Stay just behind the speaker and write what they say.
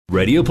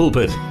Radio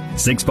Pulpit,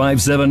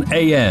 657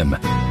 AM.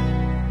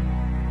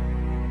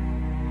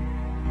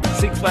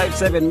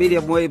 657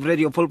 medium wave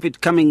Radio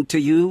Pulpit coming to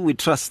you. We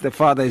trust the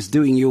Father is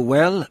doing you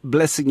well,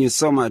 blessing you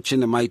so much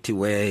in a mighty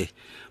way.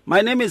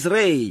 My name is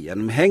Ray,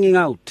 and I'm hanging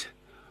out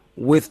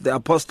with the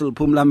Apostle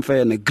Phumla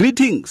Mfene.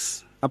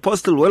 Greetings,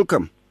 Apostle,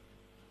 welcome.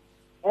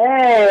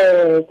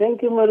 Hey,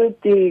 thank you,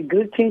 Maruti.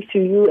 Greetings to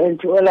you and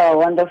to all our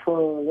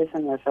wonderful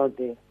listeners out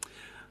there.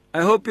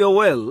 I hope you're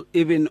well,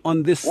 even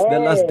on this, the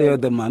last day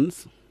of the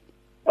month.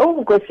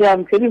 Oh, because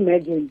can you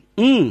imagine?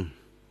 Time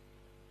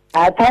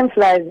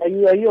flies. Are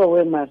you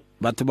aware, Mar?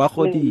 But in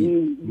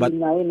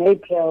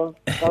April,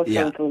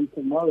 from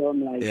tomorrow,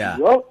 I'm like,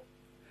 yo.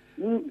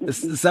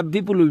 Some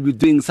people will be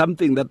doing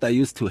something that I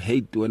used to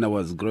hate when I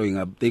was growing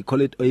up. They call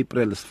it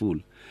April's Fool.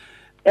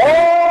 And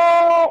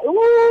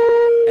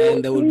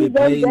they will be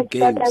playing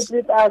games.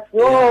 With us.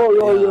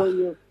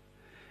 Yo.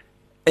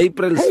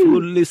 April's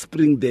Fool is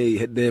Spring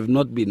Day. They have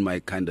not been my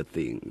kind of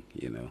thing,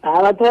 you know.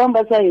 I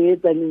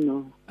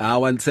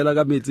want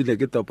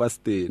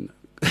to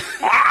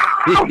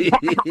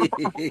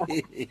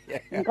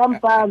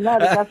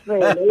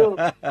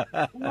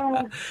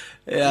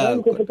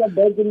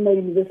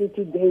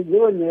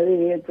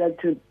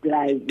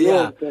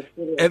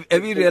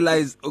Have you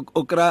realized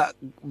okra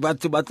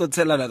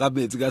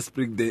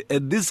spring day,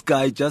 and this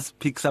guy just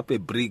picks up a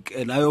brick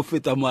and I offer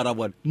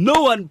one.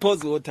 No one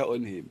pours water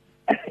on him.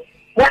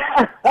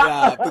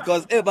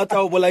 Because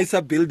it's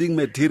a building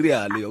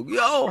material.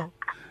 Yo.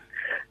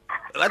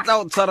 That's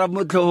how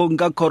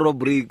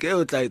brick.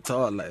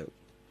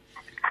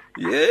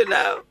 You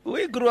know,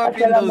 we grew up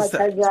in those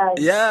times.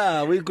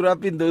 Yeah, we grew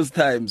up in those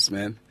times,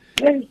 man.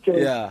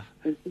 Yeah.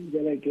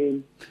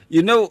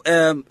 You know,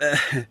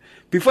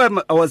 before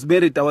I was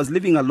married, I was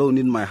living alone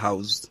in my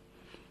house.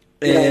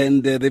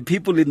 And the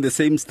people in the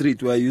same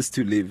street where I used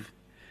to live,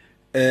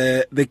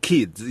 the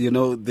kids, you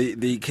know,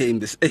 they came,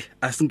 this,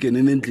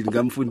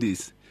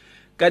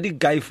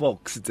 Guy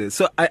Fox.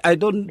 So I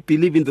don't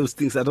believe in those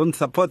things. I don't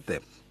support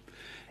them.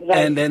 Right.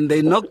 And then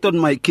they knocked on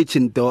my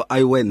kitchen door.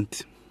 I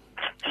went.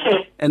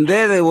 And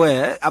there they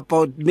were,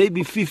 about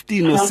maybe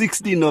 15 or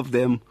 16 of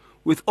them,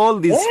 with all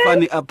these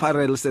funny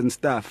apparels and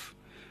stuff.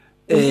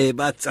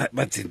 But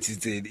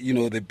you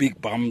know, the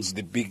big bums,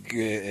 the big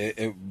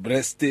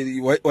breast,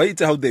 why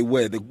it's how they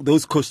wear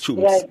those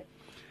costumes. Right.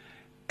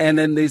 And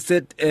then they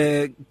said,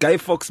 Guy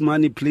Fawkes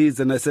money, please.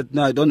 And I said,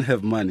 no, I don't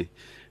have money.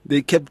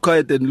 They kept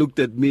quiet and looked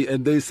at me,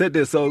 and they said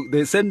they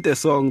sent a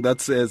song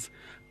that says,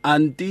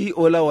 Auntie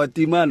Ola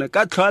Watimana,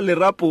 Katrale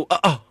Rapo,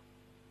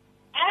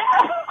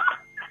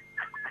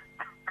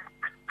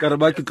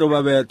 Karabaki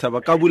Tobabeta,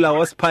 Kabula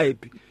was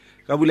pipe,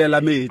 Kabula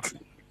Lamate.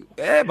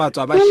 But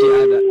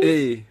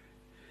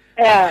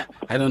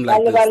I don't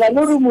like this.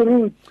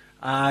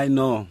 I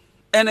know.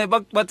 And I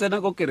back but I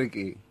go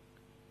kereke.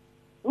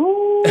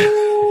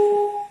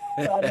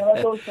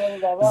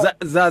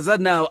 Zaza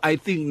now, I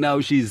think now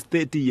she's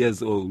 30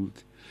 years old.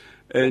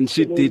 And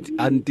she did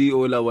Auntie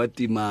Ola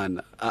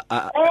Watimana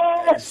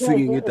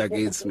singing it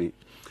against me.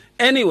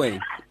 Anyway,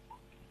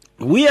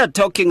 we are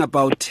talking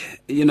about,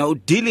 you know,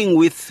 dealing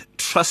with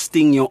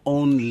trusting your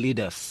own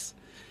leaders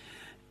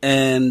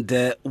and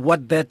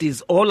what that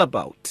is all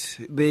about.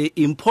 The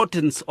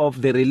importance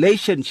of the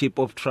relationship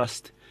of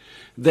trust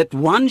that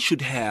one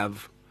should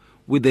have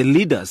with the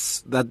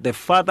leaders that the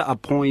Father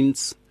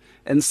appoints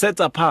and sets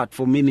apart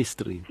for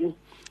ministry.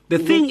 The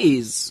thing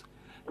is,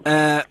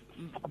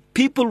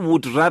 people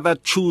would rather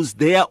choose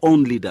their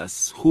own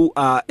leaders, who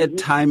are at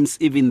times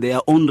even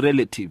their own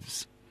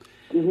relatives,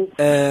 in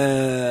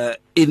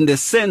the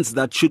sense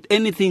that should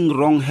anything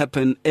wrong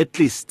happen, at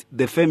least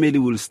the family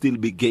will still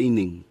be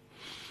gaining.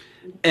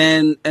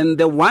 And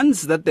the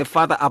ones that the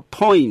Father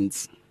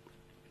appoints,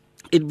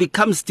 it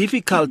becomes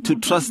difficult to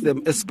trust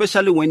them,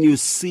 especially when you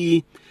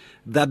see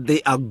that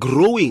they are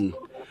growing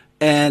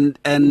and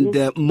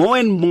more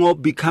and more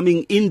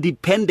becoming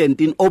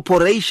independent in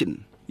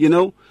operation, you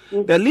know.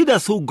 The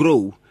leaders who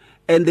grow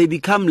and they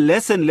become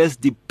less and less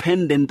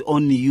dependent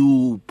on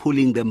you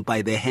pulling them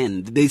by the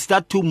hand. They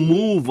start to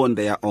move on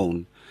their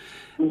own.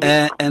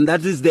 And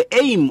that is the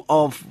aim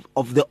of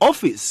the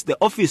office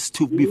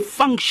to be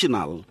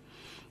functional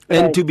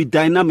and to be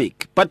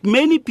dynamic. But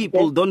many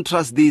people don't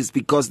trust these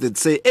because they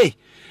say, hey,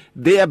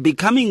 they are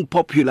becoming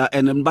popular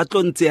and that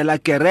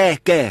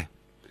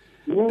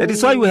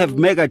is why we have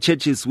mega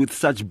churches with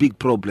such big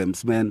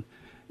problems, man.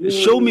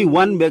 Show me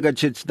one mega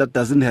church that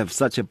doesn't have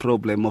such a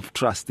problem of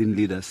trust in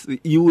leaders.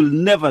 You will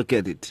never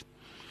get it.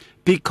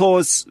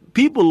 Because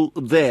people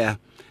there,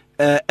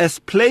 as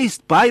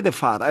placed by the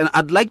Father, and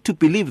I'd like to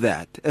believe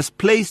that, as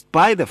placed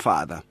by the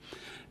Father,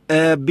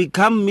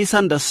 become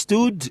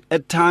misunderstood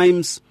at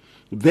times.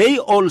 They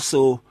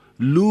also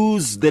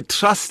lose the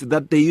trust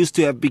that they used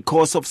to have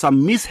because of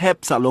some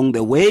mishaps along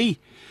the way.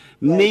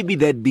 Maybe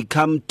they'd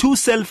become too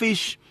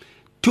selfish,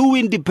 too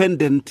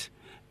independent,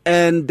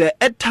 and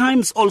at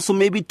times also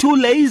maybe too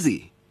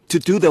lazy to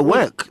do the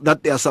work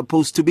that they are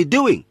supposed to be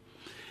doing.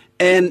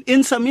 And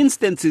in some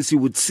instances, you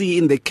would see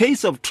in the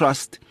case of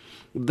trust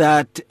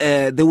that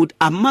they would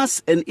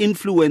amass an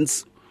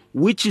influence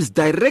which is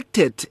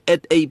directed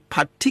at a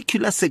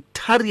particular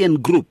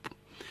sectarian group,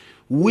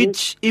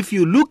 which if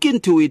you look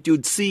into it,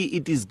 you'd see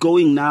it is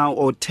going now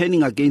or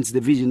turning against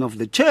the vision of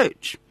the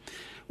church.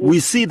 We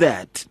see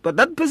that. But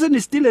that person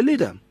is still a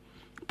leader,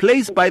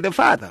 placed by the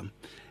Father.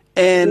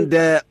 And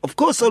of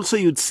course, also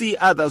you'd see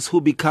others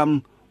who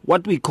become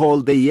what we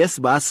call the yes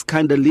boss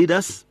kind of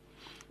leaders,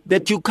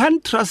 that you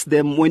can't trust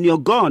them when you're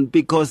gone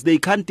because they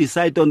can't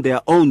decide on their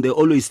own. They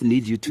always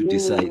need you to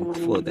decide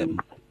for them.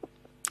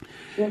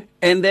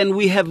 And then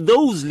we have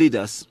those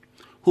leaders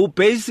who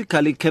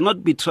basically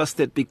cannot be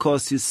trusted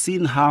because you've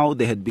seen how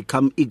they had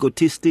become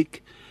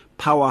egotistic,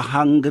 power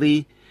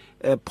hungry,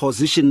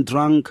 position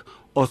drunk,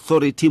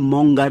 authority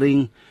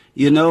mongering,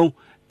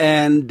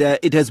 and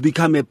it has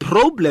become a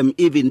problem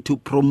even to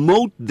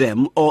promote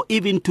them or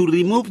even to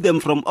remove them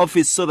from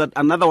office so that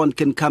another one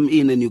can come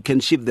in and you can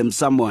shift them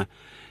somewhere.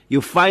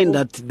 You find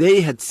that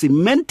they had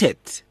cemented,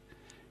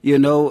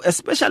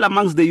 especially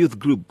amongst the youth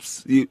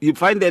groups, you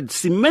find they had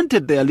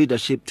cemented their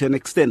leadership to an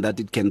extent that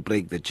it can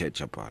break the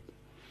church apart.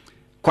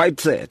 Quite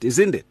sad,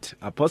 isn't it,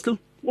 Apostle?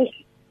 Yes.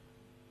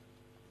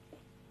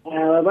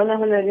 Powerful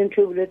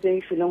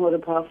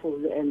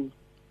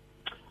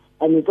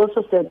and it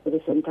also said at the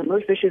same time,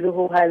 especially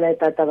who highlight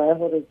that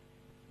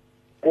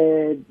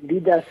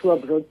leaders who are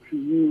brought to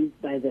you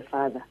by the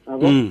Father.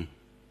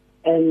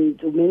 And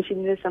to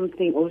mention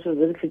something also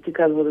very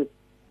critical,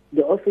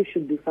 the office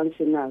should be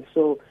functional.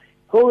 So,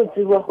 how it's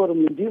these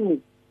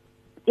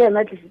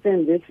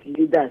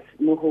leaders,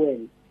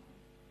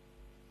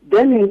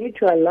 then you need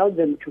to allow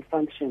them to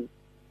function.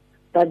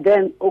 But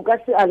then,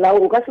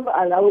 allow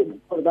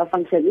for that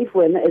function. If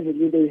when as a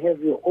leader you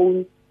have your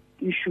own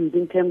issues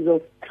in terms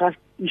of trust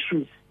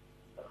issues.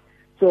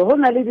 So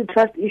only the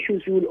trust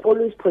issues, you will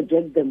always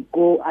project them,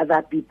 go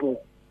other people.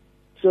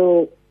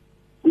 So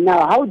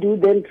now how do you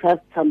then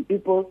trust some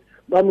people?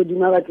 Because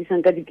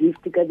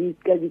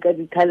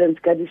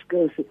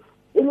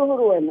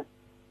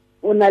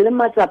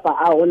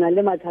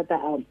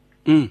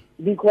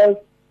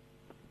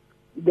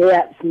there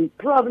are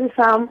probably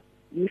some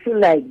you feel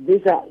like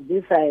these are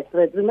a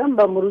threat.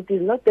 Remember, Muruti,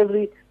 is not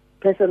every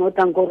person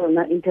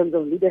in terms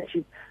of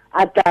leadership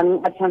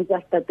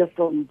started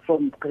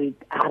from grade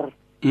R.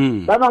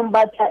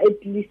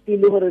 At least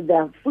they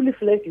are fully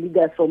fledged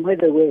leaders from where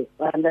they were.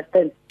 I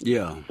understand.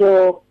 Yeah.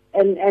 So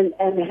and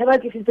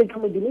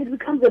it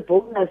becomes a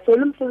bonus. So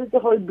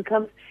it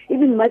becomes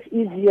even much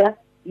easier,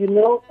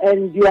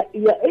 and you are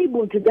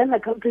able to then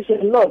accomplish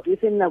a lot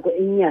within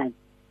Nago.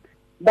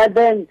 But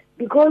then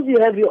because you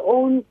have your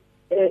own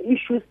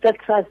issues that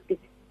trust, it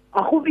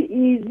will be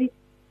easy.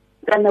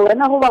 And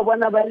when I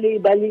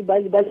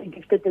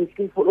gifted and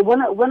skillful,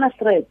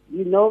 straight,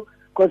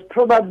 because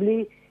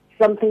probably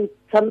something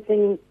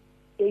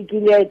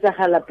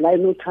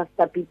no trust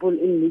people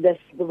in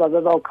leadership. So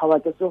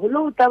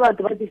hello,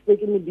 what is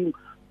taking me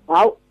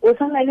how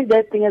also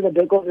that thing at the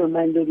back of your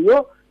mind,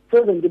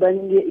 so then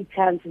giving a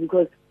chance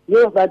because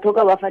I talk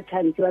about a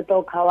chance, you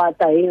talk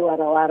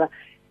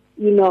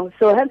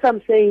so hence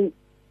I'm saying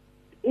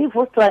if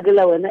we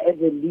struggle when as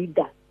a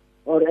leader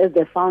or as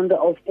the founder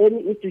of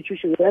any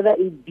institution, whether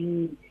it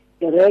be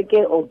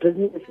kereke or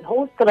business,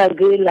 how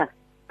struggle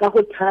ka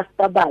trust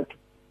about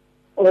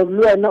or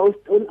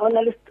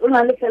only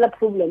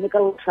problem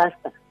trust.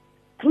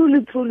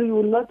 Truly, you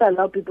will not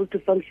allow people to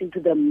function to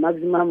their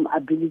maximum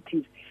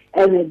abilities,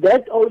 and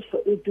that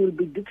also it will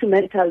be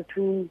detrimental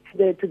to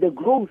the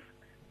growth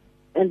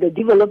and the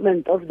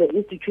development of the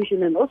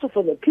institution, and also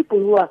for the people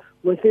who are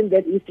within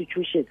that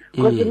institution.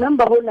 Because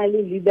remember,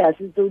 only leaders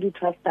is only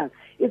trust.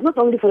 It's not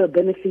only for the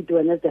benefit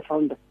when as the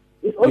founder.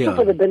 It's also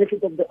for the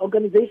benefit of the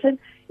organization.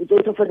 It's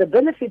also for the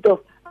benefit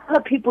of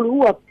other people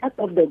who are part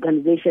of the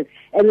organization,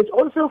 and it's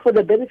also for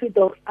the benefit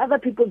of other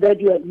people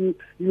that you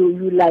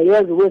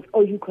liaise with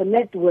or you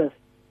connect with.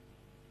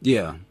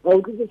 Yeah.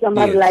 Or this is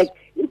somebody like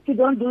if you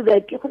don't do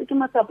that, you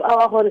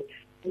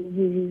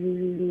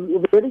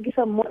get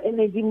some more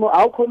energy, more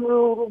outcome.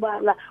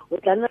 Why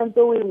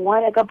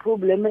a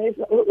problem is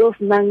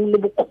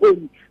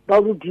and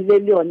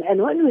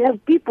when you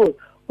have people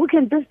who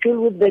can just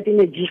deal with that in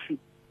a jiffy.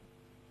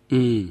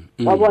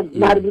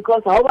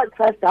 Because how about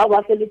trust, how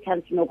about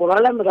chance,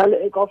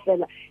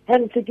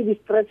 hence give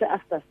stress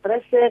after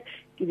stress,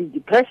 give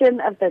depression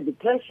after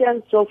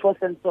depression, so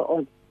forth and so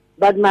on.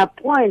 But my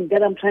point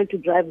that I'm trying to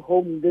drive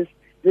home this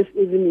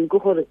evening,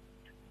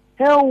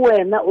 how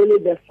we're not only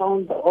the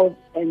founder of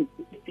an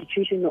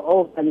institution or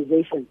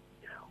organization,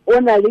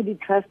 only the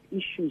trust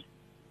issues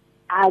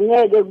are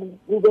never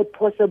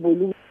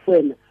possible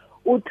when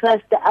who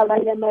trust the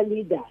Alabama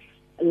leaders.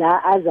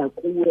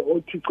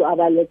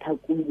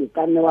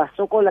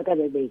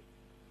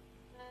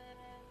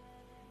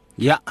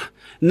 Yeah.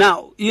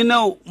 Now,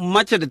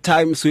 much of the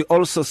times we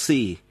also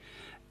see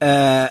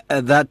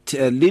that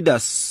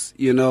leaders,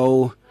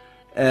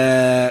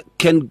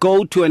 can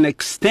go to an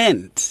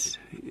extent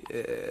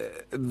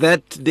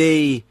that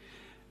they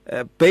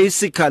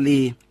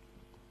basically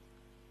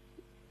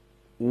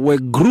were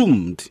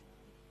groomed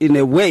in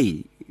a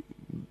way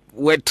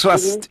where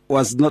trust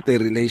was not a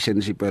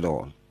relationship at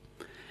all.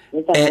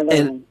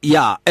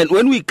 And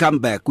when we come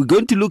back, we're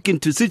going to look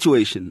into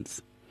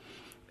situations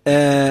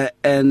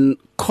and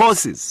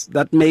causes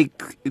that make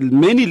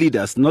many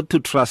leaders not to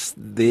trust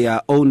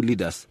their own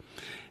leaders.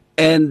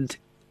 And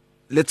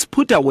let's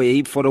put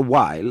away for a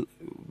while,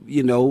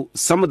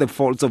 some of the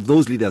faults of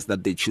those leaders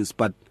that they choose,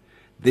 but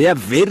their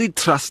very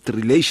trust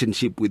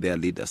relationship with their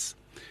leaders.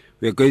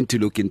 We're going to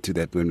look into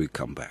that when we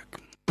come back.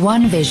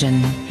 One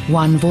vision,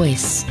 one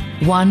voice,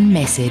 one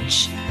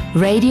message.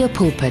 Radio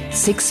Pulpit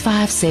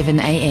 657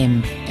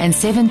 AM and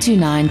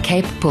 729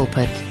 Cape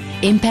Pulpit,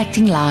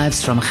 impacting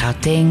lives from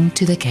Gauteng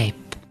to the Cape.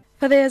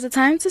 For there is a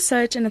time to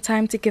search and a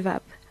time to give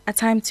up, a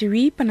time to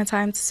reap and a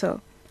time to sow.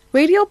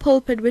 Radio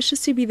Pulpit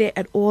wishes to be there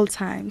at all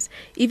times,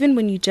 even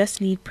when you just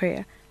need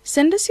prayer.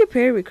 Send us your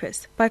prayer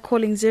request by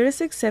calling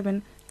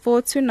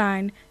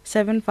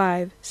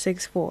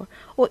 067-429-7564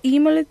 or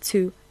email it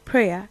to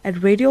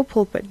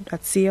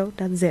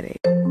prayer@radiopulpit.co.za.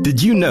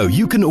 Did you know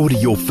you can order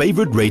your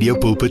favorite Radio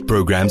Pulpit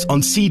programs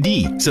on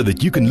CD so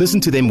that you can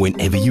listen to them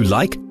whenever you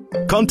like?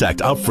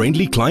 Contact our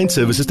friendly client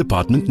services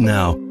department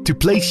now to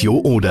place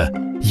your order.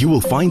 You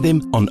will find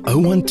them on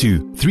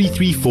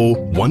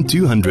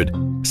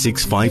 012-334-1200,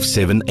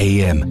 657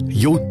 AM,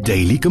 your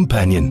daily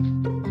companion.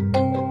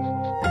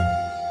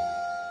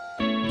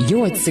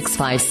 You're at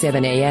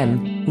 657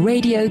 AM,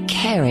 radio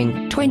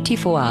caring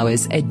 24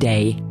 hours a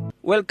day.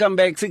 Welcome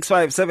back,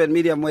 657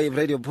 Medium Wave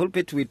Radio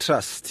Pulpit. We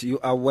trust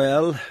you are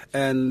well.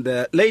 And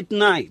late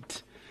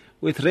night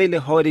with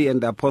Rayleigh Hori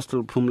and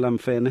Apostle Phumla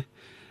Mfene.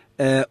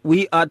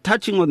 We are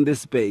touching on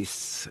this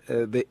base,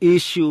 the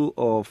issue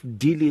of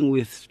dealing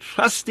with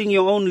trusting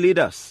your own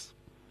leaders.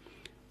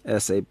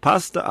 As a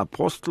pastor,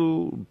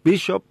 apostle,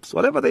 bishops,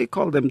 whatever they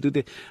call them, to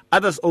the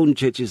others' own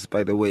churches,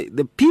 by the way.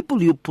 The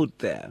people you put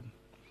there,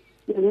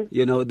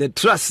 the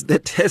trust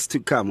that has to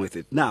come with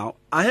it. Now,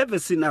 I have a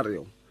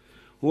scenario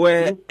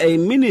where a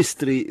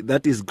ministry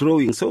that is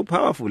growing so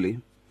powerfully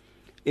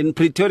in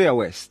Pretoria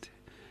West,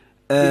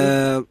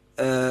 the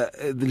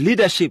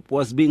leadership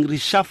was being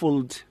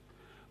reshuffled,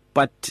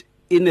 but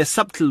in a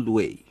subtle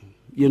way.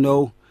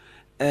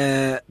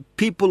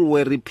 People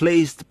were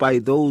replaced by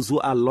those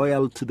who are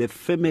loyal to the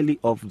family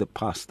of the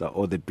pastor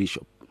or the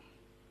bishop.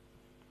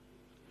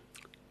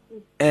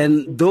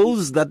 And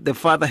those that the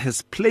Father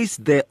has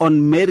placed there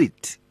on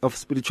merit of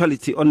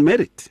spirituality, on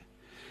merit,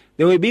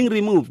 they were being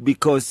removed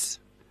because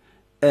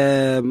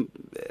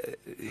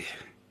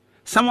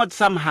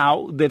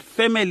somehow the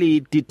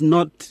family did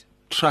not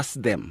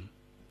trust them.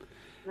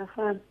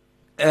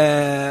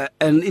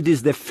 And it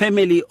is the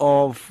family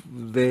of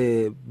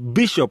the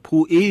bishop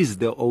who is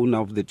the owner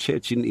of the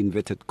church, in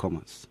inverted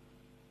commas.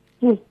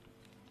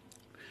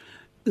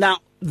 Now,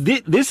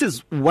 this is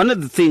one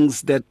of the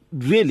things that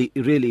really,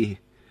 really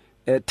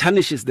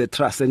tarnishes the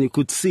trust, and you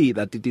could see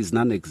that it is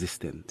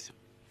non-existent.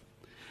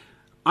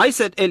 I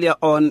said earlier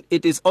on,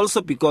 it is also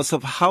because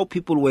of how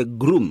people were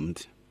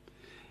groomed,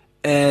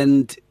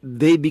 and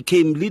they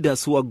became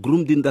leaders who are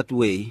groomed in that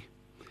way.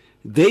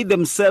 They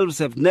themselves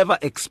have never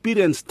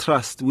experienced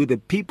trust with the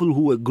people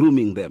who were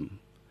grooming them,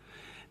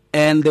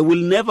 and they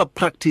will never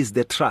practice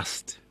the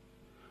trust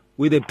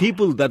with the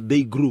people that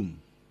they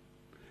groom.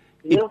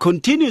 It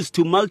continues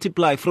to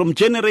multiply from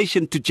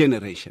generation to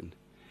generation.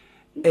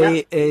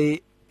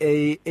 A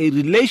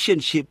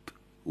relationship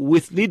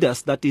with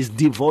leaders that is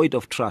devoid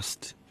of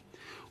trust,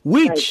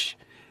 which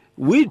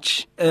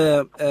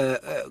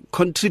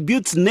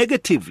contributes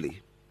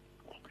negatively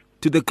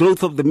to the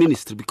growth of the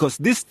ministry, because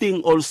this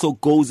thing also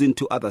goes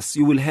into others.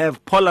 You will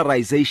have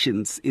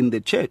polarizations in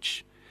the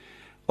church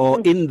or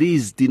in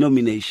these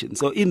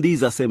denominations or in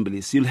these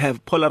assemblies. You'll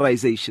have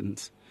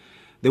polarizations.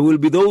 There will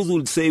be those who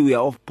will say we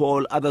are of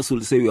Paul, others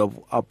will say we are of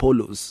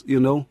Apollos,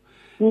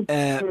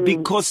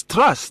 because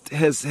trust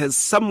has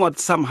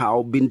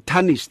somehow been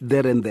tarnished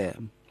there and there.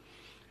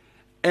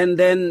 And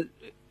then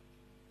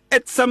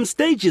at some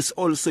stages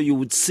also you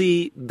would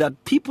see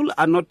that people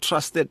are not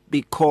trusted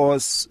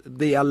because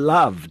they are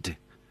loved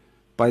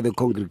by the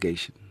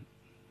congregation.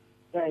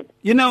 Right.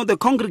 The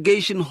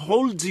congregation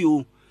holds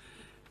you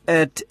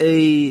at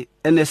an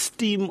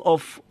esteem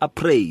of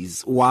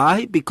appraise.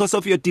 Why? Because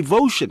of your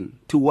devotion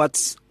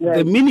towards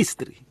the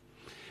ministry.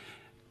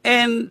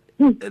 And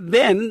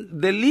then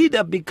the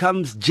leader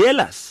becomes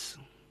jealous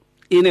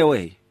in a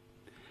way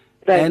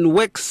and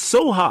works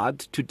so hard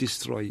to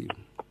destroy you.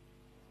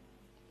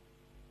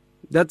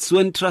 That's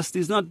when trust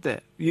is not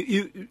there.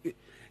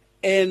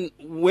 And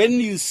when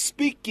you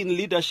speak in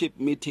leadership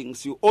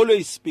meetings, you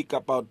always speak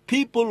about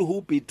people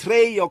who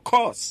betray your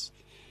cause,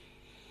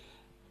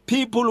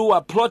 people who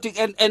are plotting,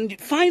 and you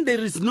find there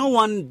is no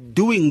one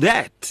doing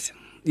that,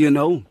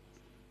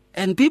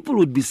 And people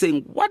would be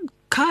saying, what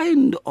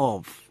kind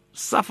of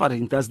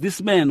suffering does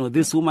this man or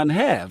this woman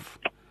have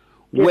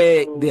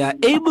where they are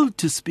able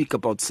to speak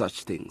about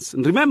such things?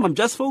 And remember, I'm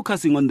just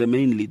focusing on the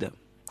main leader.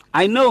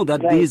 I know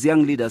that these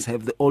young leaders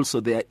have also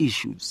their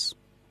issues,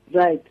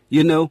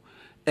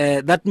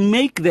 that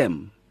make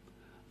them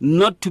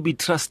not to be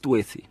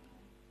trustworthy.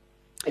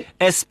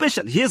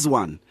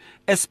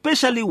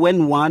 Especially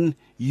when one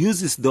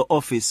uses the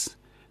office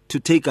to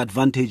take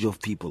advantage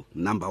of people,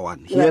 number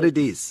one. Here it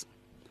is.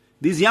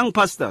 These young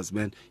pastors,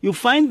 man, you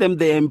find them,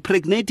 they're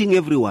impregnating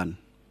everyone.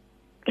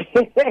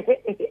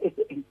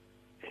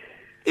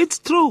 It's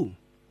true.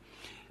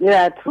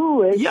 Yeah,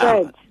 true.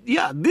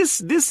 Yeah.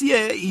 This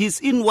year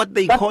he's in what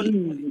they call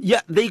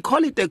they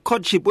call it a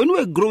courtship. When we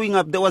were growing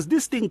up, there was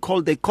this thing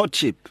called a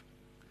courtship.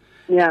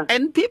 Yeah.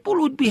 And people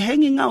would be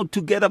hanging out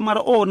together. They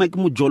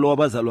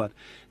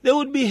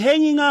would be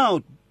hanging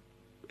out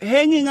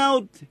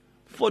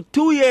for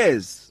 2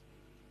 years.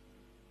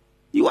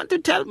 You want to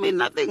tell me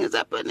nothing is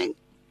happening?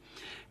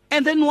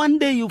 And then one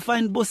day you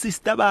find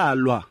Bosista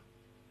Balwa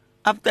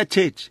after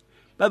church.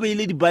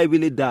 Babili the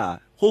Bible da.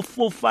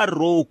 Hofo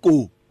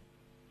faroko.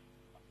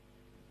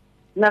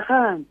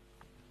 Nahan.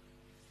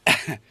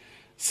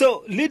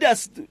 So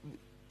leaders,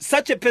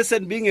 such a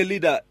person being a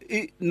leader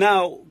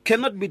now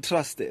cannot be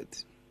trusted.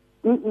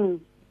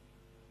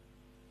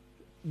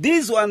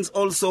 These ones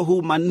also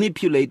who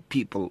manipulate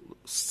people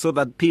so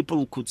that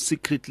people could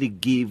secretly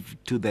give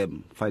to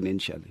them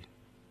financially.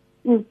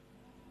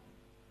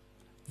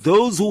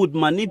 Those who would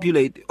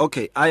manipulate,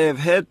 okay, I have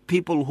heard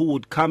people who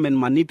would come and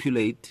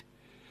manipulate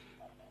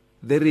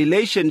the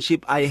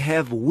relationship I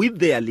have with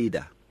their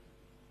leader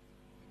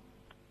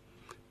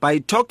by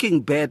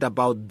talking bad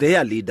about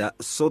their leader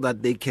so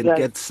that they can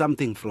get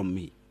something from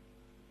me.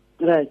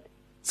 Right.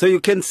 So you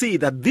can see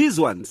that these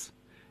ones,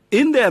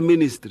 in their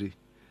ministry,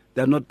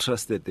 they're not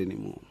trusted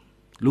anymore.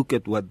 Look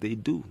at what they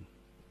do.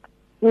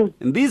 And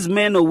these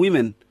men or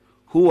women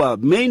who are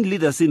main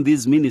leaders in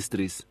these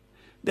ministries,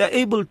 they're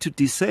able to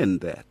discern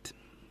that.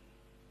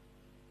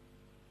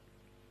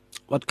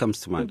 What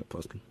comes to mind,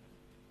 Apostle?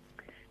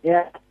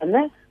 Yeah, and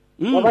then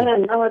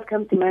now what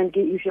comes to mind,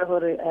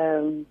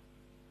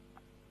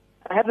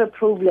 I have a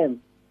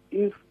problem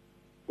if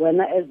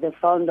when as the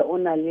founder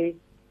only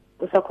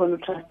usakhona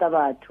trust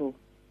abantu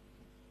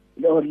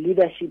or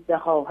leadership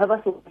how have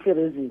a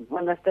reason,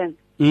 understand?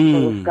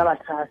 So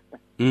trust.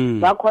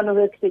 Bakhona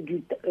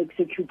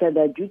execute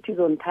their duties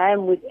on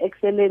time with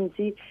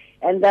excellency,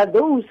 and that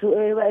those who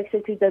ever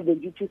executed the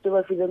duties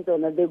over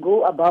they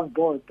go above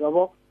board.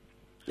 So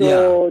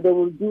they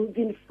will do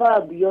even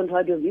far beyond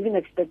what you've even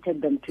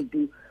expected them to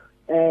do,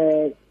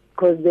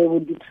 because they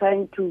would be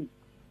trying to.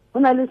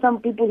 Only some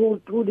people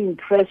who would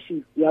impress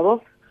you, so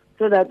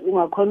that to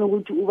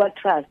over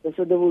trust.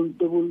 So they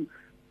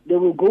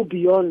will go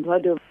beyond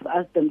what you've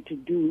asked them to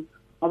do.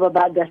 But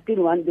they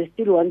still want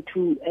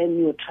to earn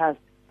your trust.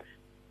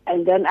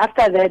 And then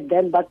after that,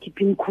 then by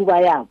keeping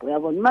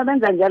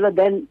kubayabo.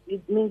 Then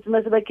it means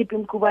by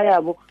keeping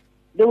kubayabo,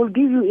 they will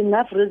give you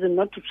enough reason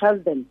not to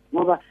trust them.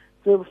 So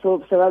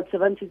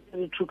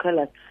 73 true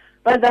colors.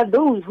 But there are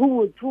those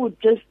who would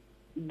just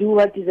do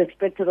what is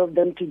expected of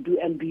them to do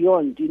and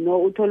beyond.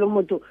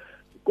 Utolomoto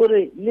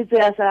let's say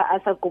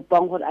asa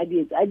kopang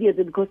ideas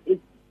because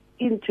it's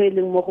in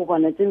trailing more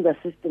it's in the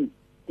system.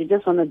 They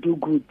just want to do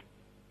good.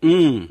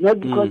 Not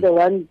because they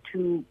want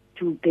to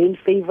gain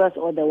favors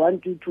or they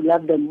want you to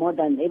love them more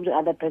than every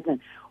other person.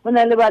 By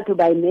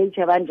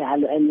nature, and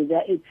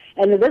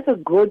that's a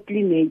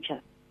godly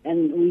nature,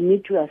 and we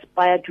need to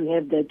aspire to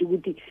have that.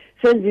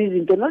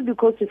 Not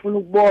because if you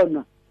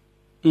born.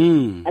 I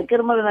can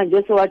remember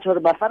just watch her,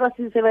 but Farah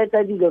since I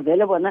did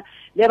available,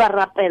 they were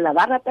rappella,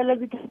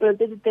 every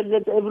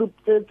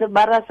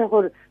barasa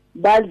for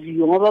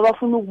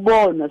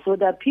Bazio, so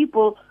that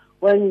people,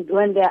 when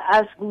they are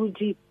asked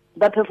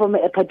that perform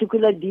a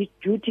particular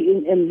duty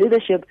in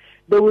leadership,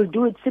 they will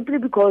do it simply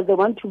because they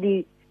want to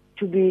be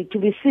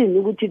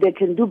seen, which they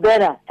can do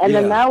better. And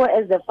then now,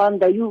 as the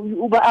founder,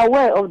 you are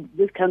aware of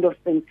this kind of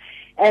thing,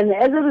 and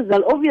as a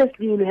result,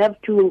 obviously, you will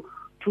have to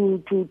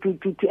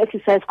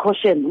exercise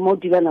caution more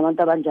than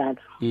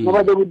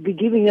but they would be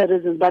giving you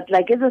reasons. But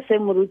like as the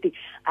same Muruti,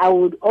 I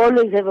would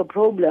always have a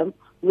problem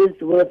with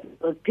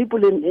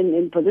people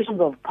in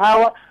positions of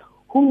power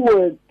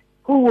who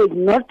would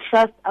not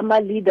trust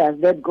our leaders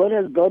that God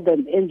has brought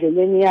them in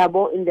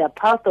their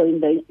path or in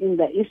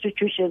the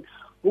institution.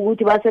 Or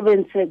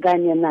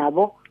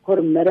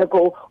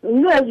miracle.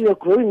 As we were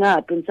growing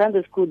up in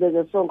Sunday school, there's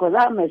a song because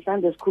I'm a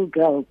Sunday school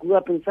girl, grew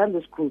up in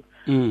Sunday school.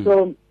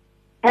 So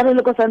I don't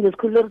look at Sunday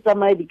school, look at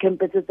my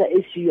competitor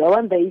SU. I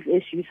wonder if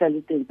SU is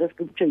the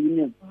scripture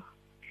union.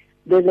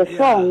 There's a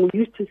song we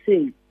used to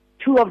sing,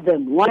 two of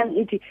them. One,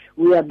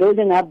 we are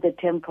building up the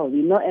temple,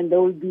 and there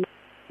will be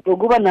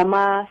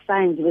Nama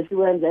signs as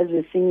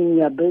we're singing,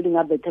 we are building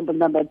up the temple.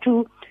 Number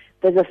two,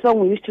 there's a song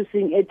we used to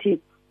sing,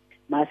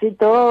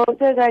 Masito,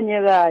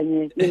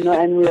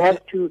 and we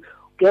have to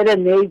get a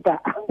neighbor.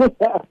 And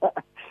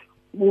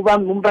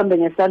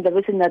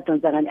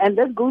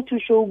that goes to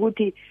show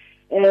Guti.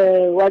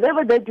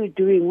 Whatever that you're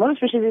doing, more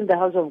especially in the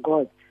house of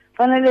God,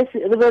 finally,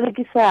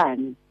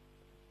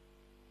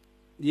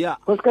 yeah.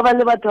 Because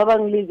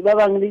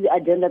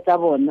agenda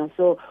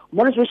so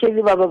more especially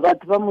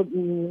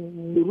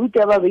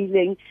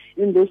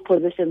in those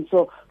positions.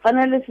 So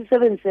finally,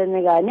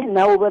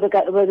 now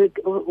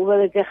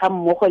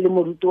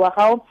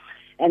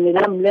and le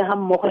le ha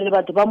mmogo le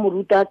batho ba mo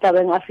ruta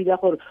tabeng a fila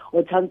gore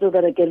o tshantse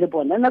ba reke le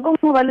bona na go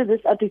mo ba le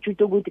this attitude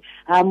to good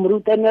I'm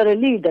root and you're a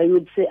leader. You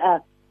would say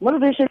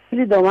motivation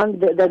is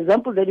the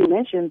example that you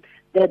mentioned,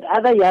 that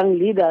other young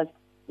leaders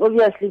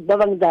obviously ba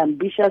bang the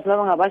ambitious ba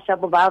bang ba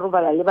shapo ba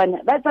robala le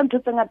bana ba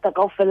tsantse ngata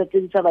ka ofela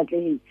tse di sa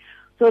batleng.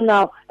 So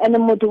now,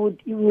 and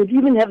would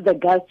even have the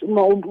guts to be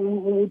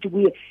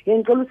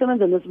in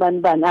Coluseman and Usman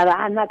Ban.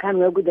 I can't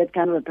work with that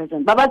kind of a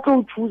person. Baba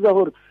to choose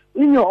a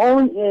in your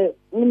own,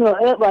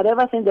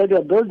 whatever thing that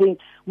you're building,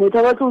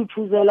 Mutawa to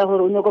choose a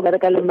Unoko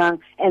Barakalamang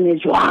and a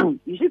Juang.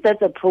 You see,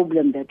 that's a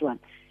problem, that one.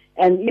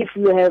 And if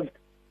you are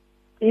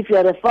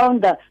a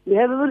founder, you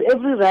have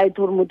every right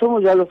to Mutomo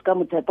Jalos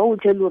Kamutapa, will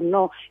tell you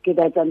no,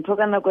 that I'm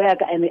talking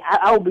about, and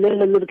I'll blame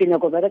the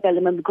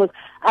Lurkin because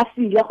I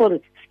see Yahor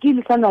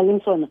skills and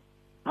Alinson.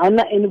 I'm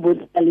not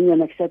anybody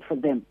except for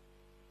them.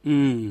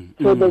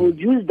 So they would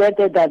use that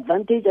as the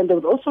advantage, and they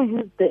would also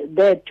use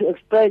that to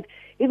exploit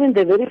even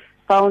the very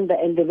founder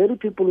and the very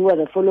people who are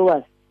the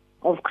followers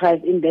of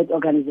Christ in that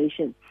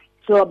organization.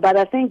 So, but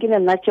I think in a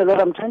nutshell,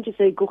 what I'm trying to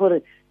say,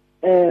 Kukhore,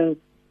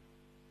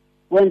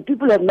 when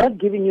people have not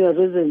given you a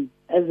reason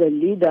as a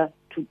leader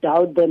to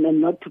doubt them and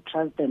not to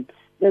trust them,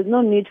 there's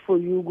no need for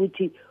you,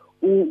 Guti,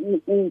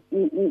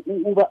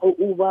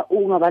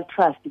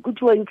 trust.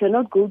 Guti, you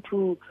cannot go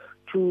to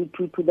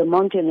the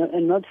mountain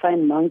and not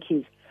find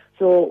monkeys.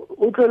 So,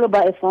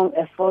 by a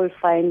fault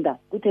finder.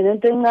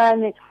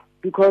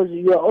 Because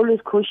you are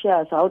always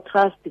cautious, I'll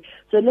trust.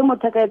 So,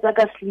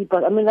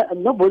 sleeper. I mean,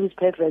 nobody's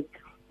perfect.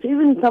 So,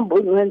 even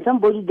when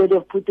somebody that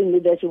you've put in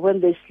leadership,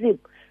 when they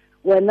sleep,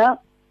 when as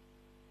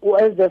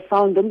they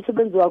found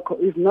themselves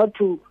is not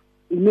to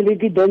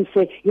immediately then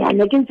say, yeah, I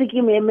was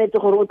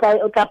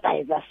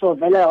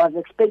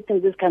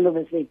expecting this kind of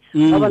a thing.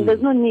 But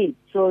there's no need.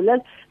 So,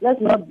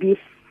 let's not be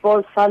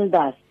false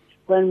funders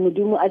when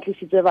Mudimu at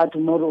least it's about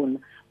tomorrow.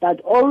 But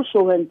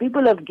also when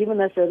people have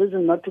given us a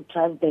reason not to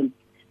trust them,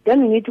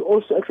 then we need to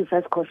also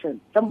exercise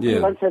caution. Somebody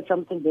once said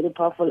something very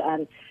powerful,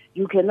 and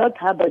you cannot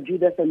harbor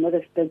Judas and not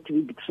expect to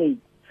be betrayed.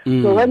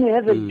 So when you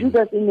have a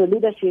Judas in your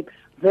leadership,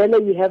 then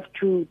you have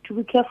to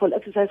be careful,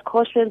 exercise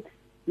caution,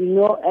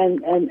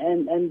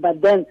 and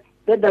but then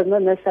that does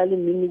not necessarily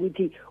mean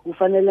to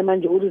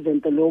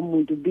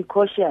be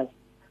cautious.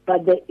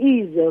 But there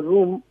is a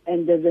room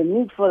and there's a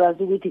need for us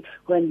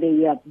when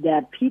there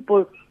are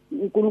people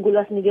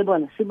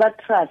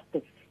trust.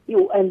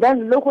 And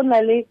then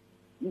locally,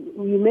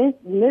 you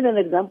made an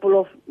example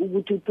of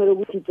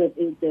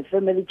the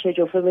family church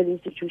or family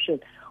institution.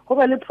 You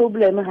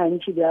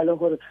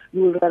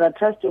would rather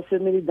trust your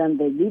family than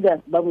the leaders,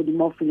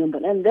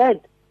 and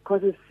that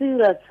causes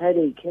serious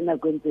headache.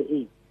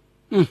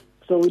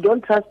 So we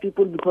don't trust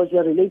people because we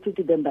are related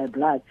to them by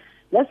blood.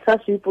 Let's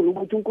trust people and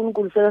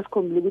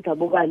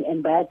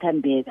by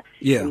time.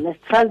 Yeah. Let's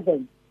trust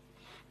them.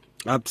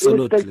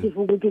 Absolutely.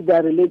 Irrespective if they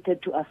are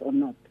related to us or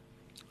not.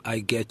 I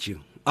get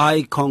you.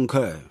 I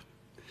concur.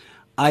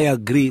 I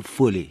agree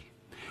fully.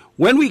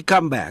 When we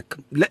come back,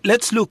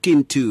 let's look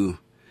into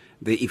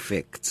the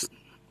effects.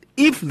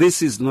 If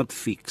this is not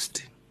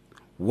fixed,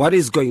 what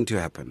is going to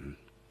happen?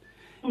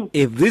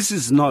 If this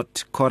is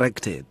not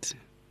corrected,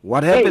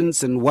 what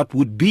happens and what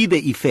would be the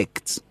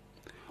effects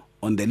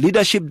on the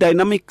leadership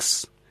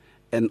dynamics,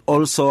 and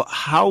also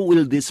how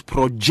will this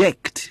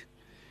project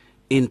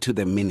into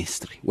the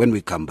ministry when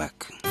we come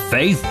back?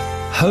 Faith,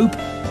 hope,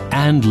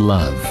 and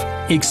love.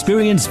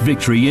 Experience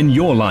victory in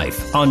your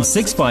life on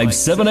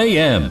 657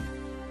 AM.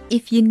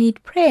 If you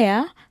need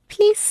prayer,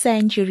 please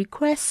send your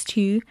request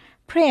to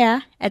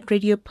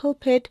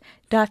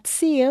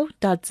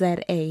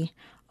prayer@radiopulpit.co.za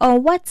or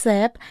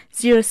WhatsApp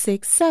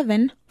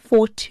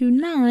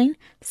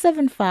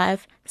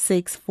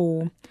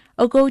 067-429-7564,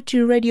 or go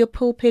to Radio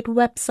Pulpit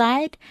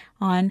website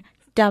on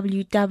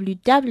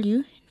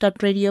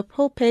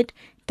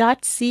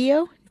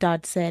www.radiopulpit.co.za.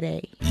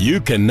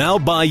 You can now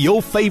buy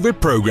your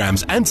favorite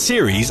programs and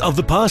series of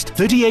the past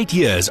 38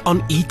 years on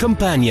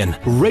eCompanion,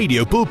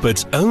 Radio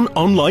Pulpit's own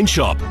online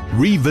shop.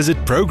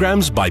 Revisit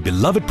programs by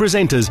beloved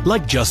presenters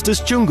like Justice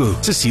Chungu,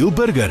 Cecile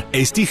Burger,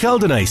 Esti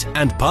Geldenhuys,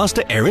 and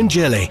Pastor Aaron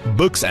Jelle.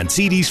 Books and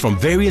CDs from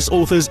various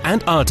authors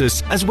and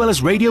artists, as well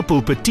as Radio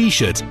Pulpit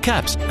t-shirts,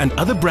 caps, and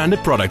other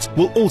branded products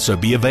will also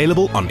be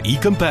available on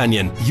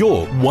eCompanion,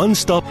 your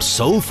one-stop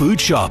soul food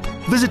shop.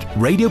 Visit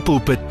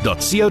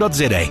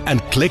radiopulpit.co.za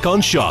and click on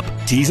shop.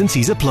 T's and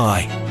C's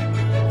apply.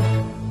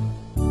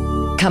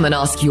 Come and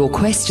ask your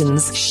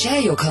questions, share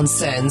your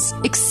concerns.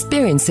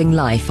 Experiencing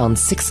life on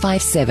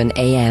 657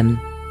 AM.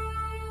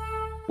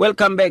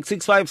 Welcome back,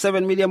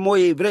 657 Medium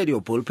Wave Radio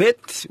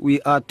Pulpit. We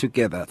are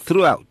together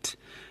throughout.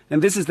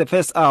 And this is the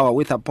first hour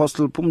with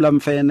Apostle Phumla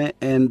Mfene,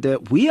 and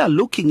we are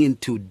looking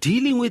into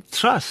dealing with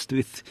trust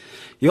with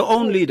your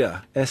own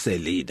leader as a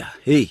leader.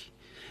 Hey.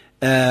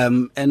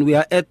 And we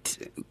are at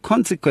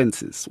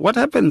consequences. What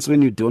happens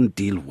when you don't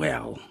deal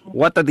well?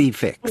 What are the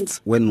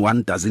effects when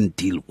one doesn't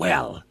deal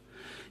well?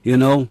 You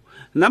know,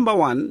 number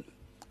one,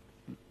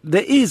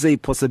 there is a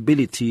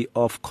possibility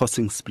of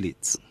causing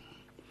splits.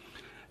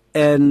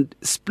 And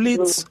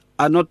splits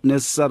are not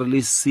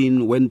necessarily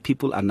seen when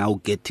people are now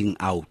getting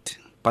out,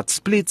 but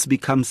splits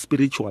become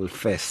spiritual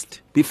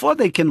first before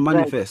they can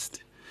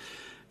manifest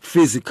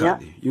physically. Yeah.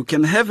 You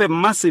can have a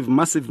massive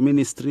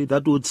ministry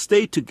that would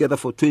stay together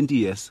for 20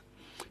 years,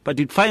 but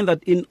you'd find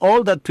that in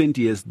all that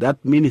 20 years,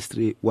 that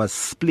ministry was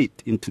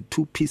split into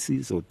 2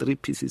 pieces or 3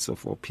 pieces or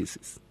 4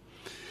 pieces.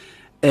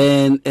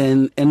 And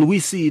we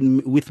see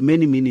with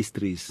many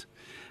ministries,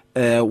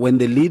 when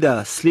the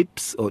leader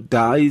sleeps or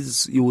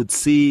dies, you would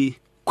see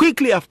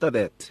quickly after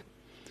that,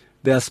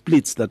 there are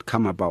splits that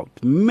come about.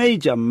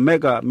 Major,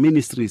 mega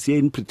ministries here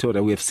in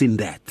Pretoria, we have seen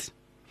that.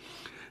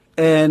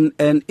 And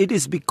it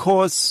is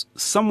because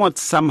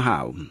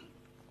somehow,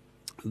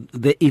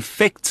 the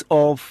effects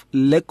of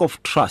lack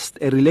of trust,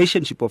 a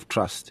relationship of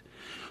trust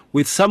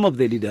with some of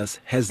the leaders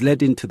has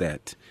led into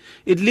that.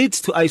 It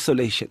leads to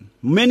isolation.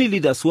 Many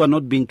leaders who are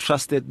not being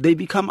trusted, they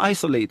become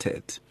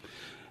isolated.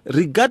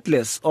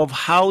 Regardless of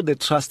how the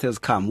trust has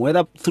come,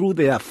 whether through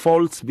their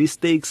faults,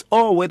 mistakes,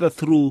 or whether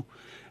through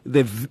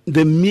the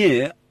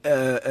mere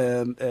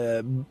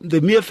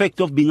fact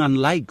of being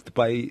unliked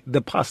by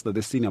the pastor,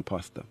 the senior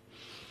pastor.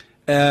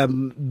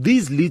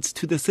 This leads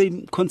to the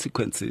same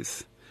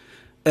consequences.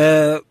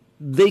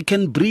 They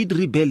can breed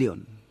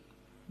rebellion.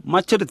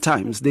 Much of the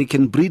times, they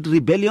can breed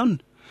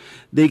rebellion.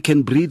 They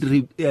can breed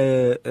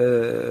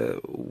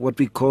what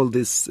we call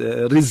this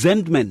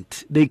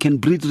resentment. They can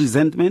breed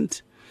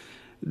resentment.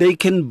 They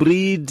can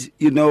breed,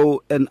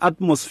 an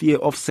atmosphere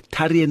of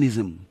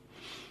sectarianism,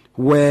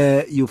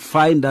 where you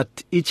find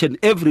that each and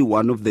every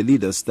one of the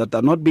leaders that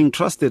are not being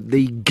trusted,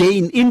 they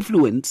gain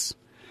influence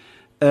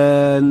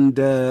and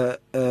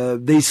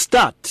they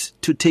start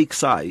to take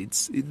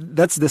sides.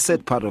 That's the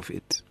sad part of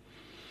it.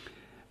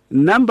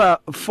 Number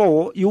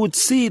 4, you would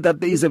see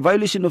that there is a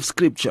violation of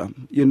scripture,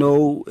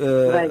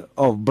 right,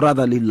 of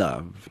brotherly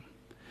love.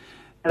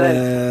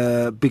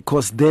 Right.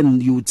 Because then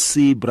you would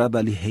see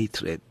brotherly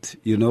hatred,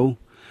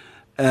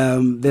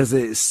 There's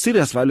a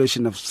serious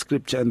violation of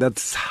scripture, and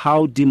that's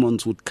how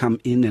demons would come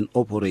in and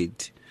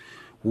operate,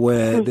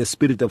 where the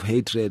spirit of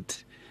hatred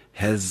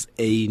has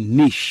a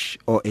niche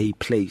or a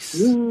place.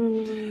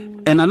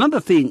 And another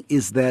thing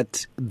is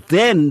that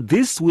then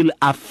this will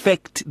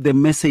affect the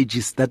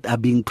messages that are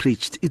being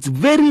preached. It's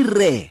very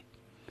rare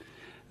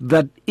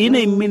that in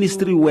a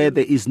ministry where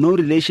there is no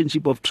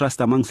relationship of trust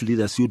amongst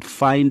leaders, you'd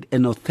find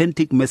an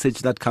authentic message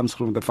that comes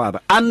from the Father.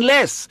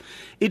 Unless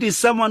it is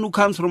someone who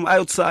comes from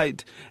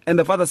outside and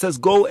the Father says,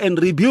 go and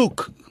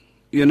rebuke,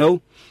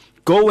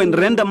 go and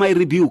render my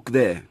rebuke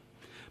there.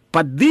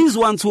 But these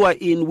ones who are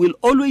in will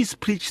always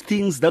preach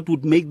things that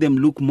would make them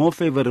look more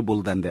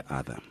favorable than the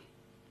other.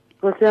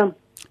 Awesome.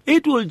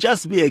 It will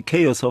just be a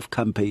chaos of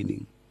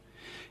campaigning.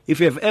 If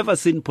you have ever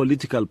seen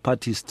political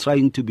parties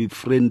trying to be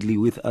friendly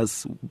with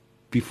us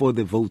before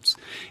the votes,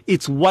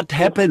 it's what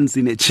happens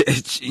in a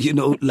church,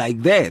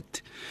 like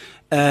that.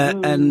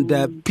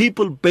 And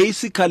people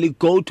basically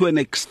go to an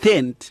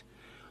extent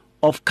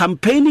of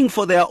campaigning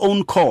for their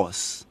own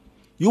cause.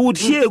 You would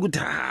hear,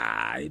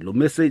 lo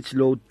message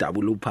lo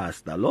double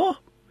pastor lo.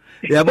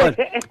 Yeah, but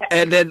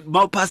and then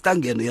my pastor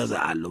ngena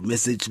yaza lo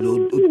message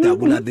lo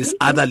double this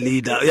other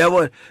leader. Yeah,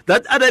 but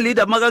that other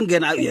leader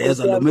magangena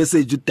yaza lo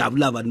message double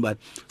abantu.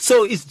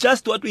 So it's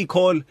just what we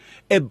call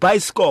a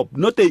biscope,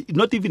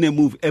 not even a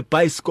move, a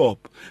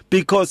biscope,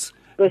 because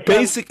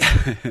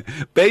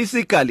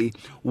basically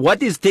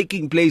what is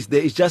taking place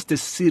there is just a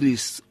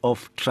series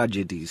of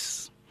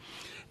tragedies,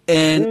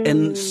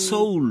 and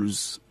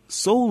souls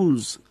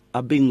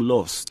are being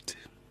lost.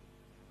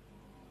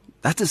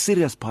 That's a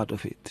serious part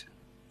of it.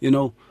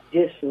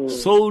 Yes,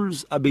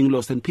 souls are being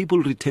lost and people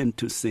return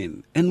to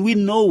sin. And we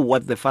know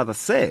what the Father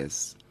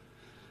says,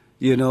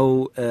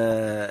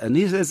 and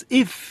he says,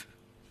 if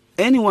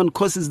anyone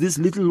causes these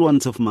little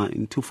ones of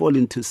mine to fall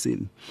into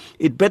sin,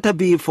 it better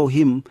be for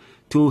him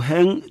to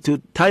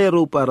tie a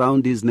rope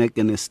around his neck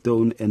and a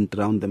stone and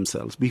drown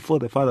themselves before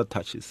the Father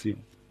touches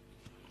him.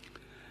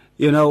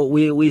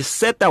 We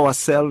set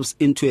ourselves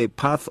into a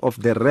path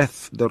of the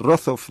wrath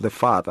of the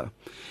Father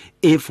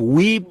if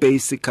we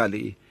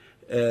basically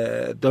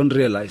don't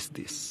realize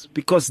this.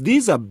 Because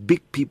these are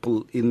big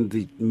people in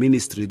the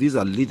ministry. These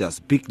are leaders,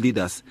 big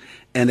leaders.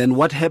 And then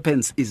what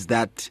happens is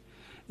that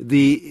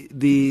the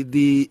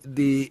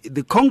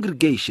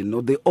congregation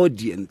or the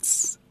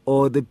audience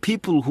or the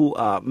people who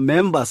are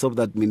members of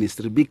that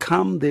ministry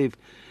become the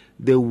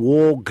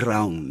war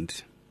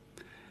ground.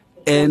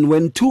 And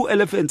when 2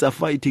 elephants are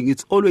fighting,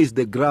 it's always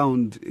the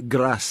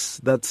grass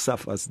that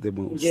suffers the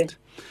most. Yeah,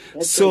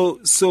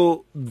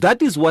 so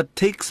that is what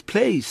takes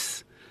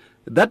place.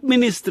 That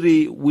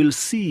ministry will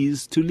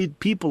cease to lead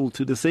people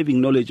to the saving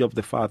knowledge of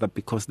the Father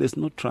because there's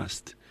no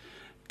trust.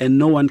 And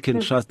no one can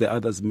trust the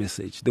other's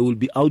message. They will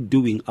be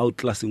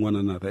outclassing one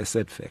another, a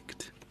sad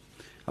fact.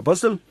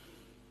 Apostle?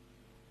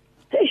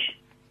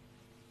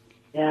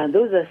 Yeah,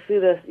 those are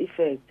serious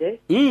effects.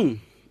 And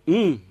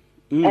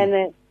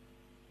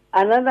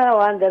another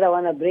one that I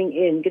want to bring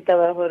in,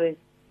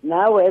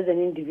 now as an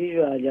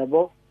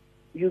individual,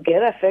 you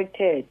get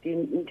affected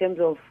in terms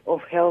of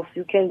health.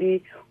 You can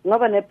be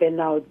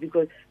burnout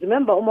because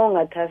remember,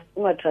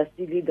 unga-trust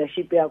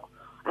leadership yakho.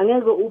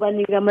 Angeke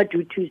ubanike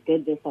ama-duties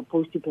that they're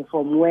supposed to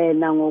perform.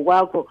 Wena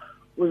ngokwakho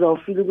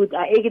uzawufeel ukuthi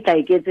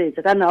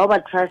ayikhethe kana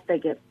over-trust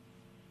again.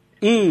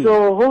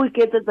 So how we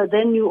get it, but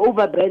then you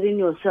overburden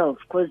yourself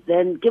because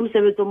then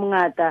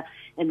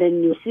and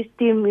then your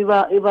system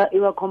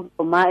ever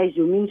compromise,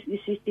 your immune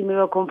system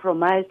ever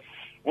compromise,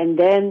 and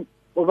then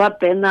over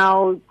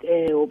burnout,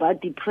 over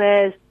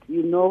depressed,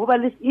 over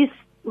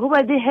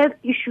the health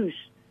issues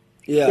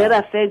that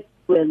affect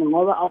when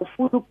over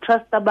full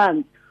trust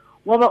abantu.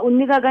 Ngoba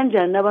unika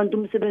kanjani abantu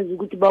umsebenzi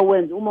ukuthi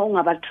bawenze uma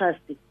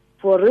ungabatrust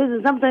for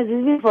reasons, sometimes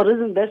even for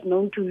reasons that's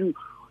known to you.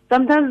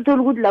 Sometimes it's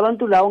all good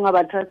labantu la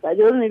ungabatrust. I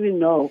don't even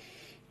know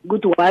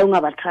good why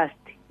ungabatrust.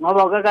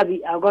 Ngoba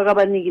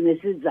akakabaniki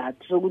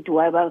nesizathu sokuthi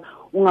why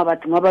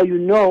ungabathi ngoba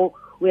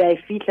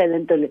uyayifihla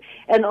lento le.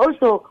 And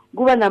also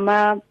kuba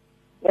nama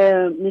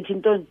your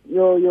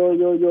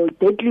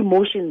deadly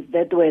emotions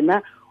that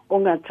wena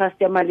ungatrust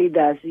your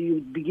leaders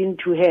you begin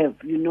to have,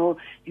 you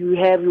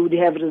would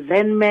have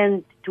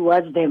resentment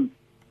towards them.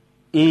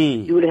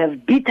 You would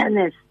have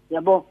bitterness,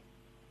 yabo.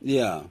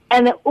 Yeah.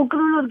 And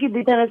ukruluki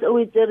bitterness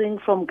always ring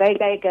from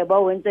kai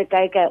ba went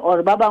kai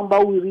or babang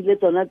ba we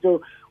relate on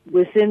to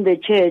within the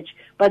church,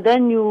 but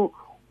then we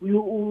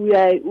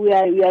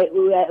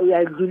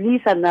are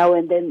released now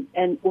and then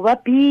and over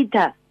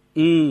bitter.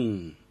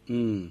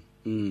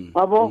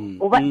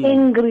 Over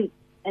angry.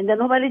 And then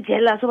nobody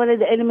jealous, over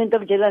the element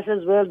of jealous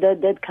as well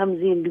that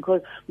comes in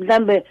because she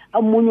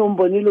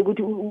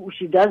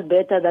does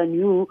better than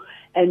you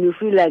and you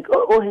feel like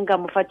so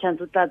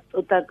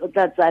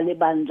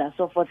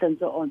forth and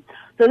so on.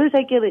 So these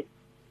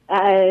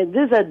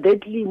are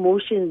deadly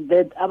emotions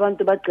that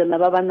abantu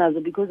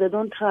bagcina because they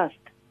don't trust.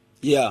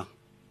 Yeah.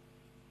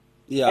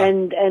 Yeah.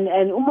 And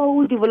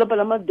who develop a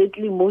lot of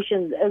deadly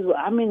emotions as well.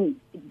 I mean,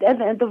 at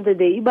the end of the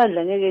day,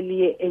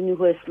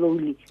 anywhere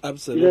slowly.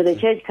 Absolutely.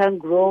 The church can't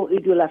grow,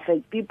 it will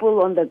affect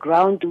people on the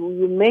ground.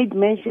 You made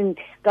mention,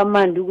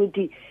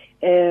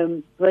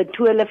 where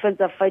two elephants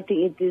are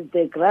fighting, it is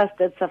the grass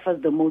that suffers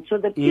the most. So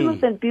the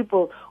innocent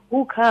people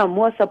who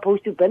are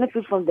supposed to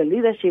benefit from the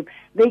leadership,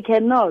 they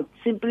cannot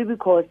simply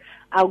because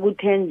you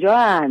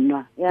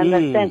understand?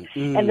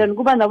 And then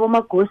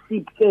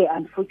gossip,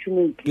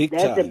 unfortunately,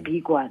 that's a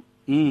big one.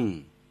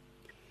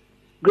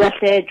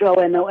 Kuyahletshwa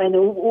wena and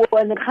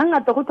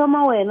khangata go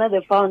thoma wena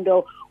the founder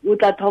o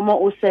tla thoma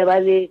o seba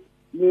le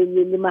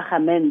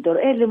magamento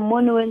le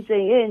mone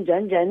wentseng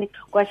njani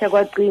kwasha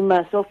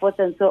kwaqima so forth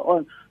and so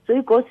on. So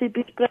you gossip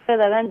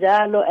iqhela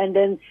kanjalo and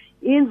then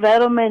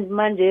environment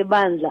manje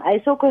ebandla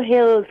ayisokho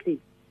healthy.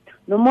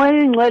 No more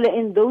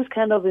in those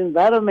kind of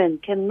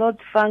environment cannot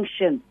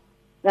function.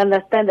 You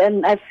understand?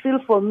 And I feel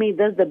for me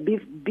that's the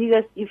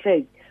biggest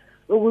effect.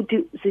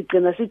 Ukuthi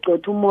sigcina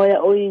sigcotha umoya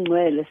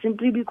oyingcwele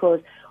simply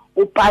because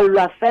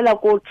upalwa fela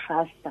ko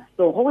truster.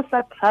 So who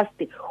sa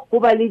trust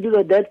kuba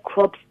little that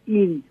crops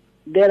in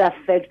that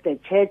affects the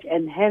church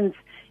and hence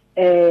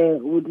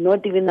would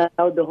not even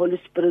allow the Holy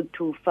Spirit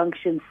to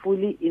function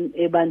fully in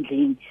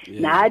ebandleni.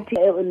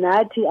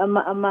 Nathi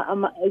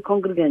ama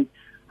congregants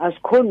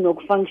asikhoni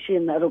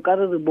nokufunction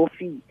rokare re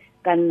bofi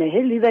kana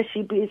he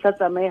leadership is sa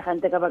tsamaye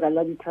gante ka baka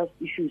la di trust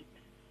issues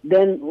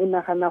then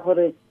unagana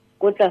gore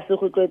and then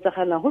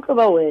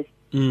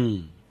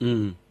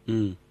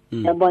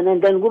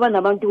kuba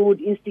nabantu who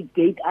would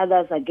instigate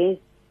others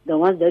against the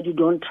ones that you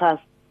don't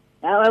trust.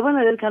 I want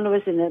that kind of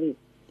a scenario.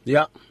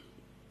 Yeah.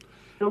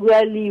 So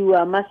really, we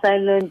are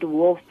silent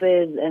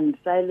warfare and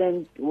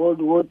silent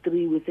World War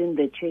III within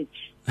the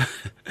church.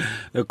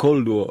 A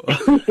Cold War.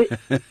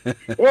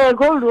 Yeah,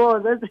 Cold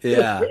War. That's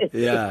yeah.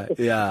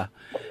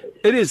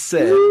 It is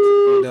sad,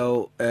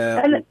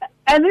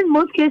 and in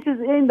most cases,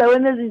 when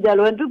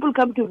people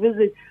come to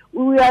visit,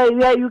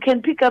 you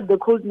can pick up the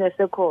coldness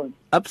they call.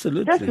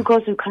 Absolutely. Just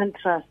because you can't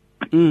trust.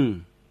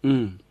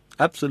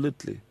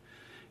 Absolutely.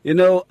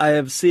 I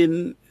have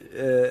seen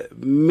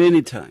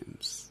many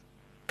times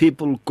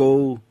people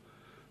go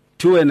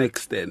to an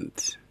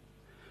extent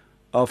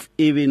of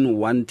even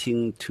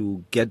wanting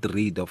to get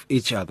rid of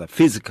each other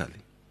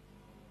physically.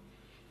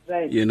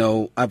 Right.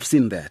 I've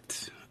seen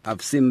that.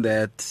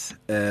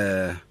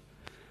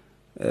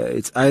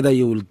 It's either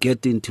you will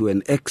get into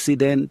an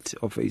accident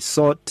of a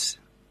sort,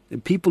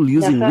 people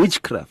using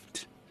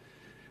witchcraft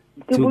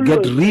to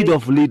get rid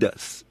of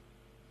leaders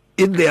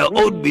in their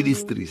own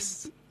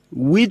ministries.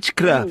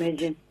 Witchcraft.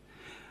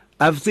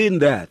 I've seen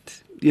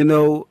that,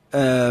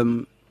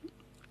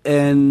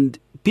 and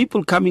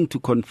people coming to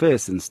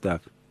confess and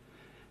stuff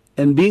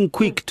and being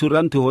quick to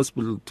run to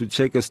hospital to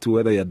check as to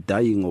whether you're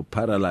dying or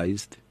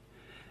paralyzed,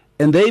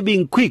 and they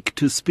being quick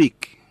to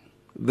speak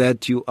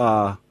that you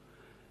are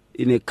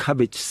in a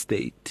cabbage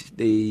state.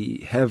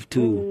 They have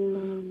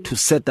to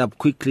set up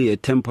quickly a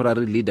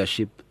temporary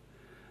leadership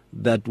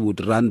that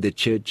would run the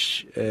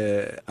church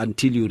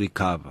until you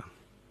recover.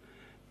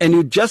 And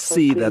you just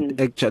see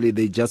that actually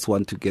they just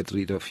want to get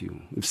rid of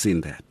you. We've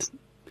seen that.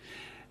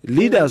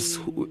 Leaders,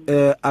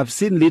 I've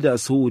seen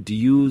leaders who would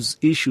use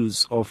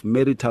issues of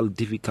marital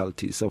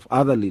difficulties of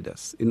other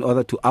leaders in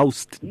order to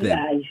oust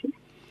them.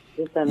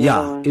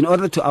 In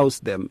order to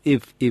oust them.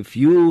 If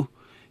you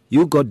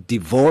got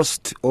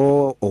divorced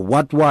or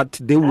what,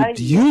 they would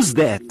use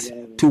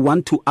that to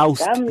want to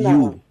oust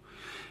you,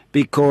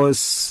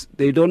 because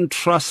they don't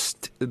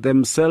trust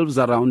themselves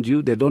around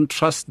you. They don't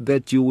trust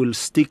that you will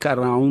stick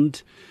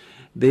around.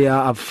 They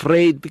are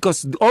afraid,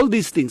 because all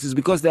these things is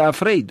because they are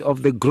afraid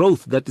of the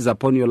growth that is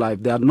upon your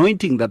life, the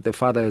anointing that the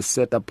Father has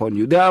set upon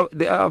you. They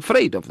are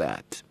afraid of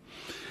that,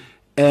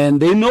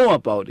 and they know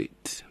about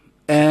it.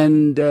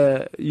 And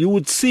you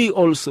would see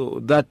also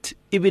that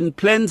even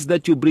plans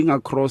that you bring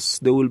across,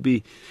 they will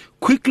be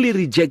quickly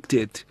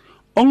rejected,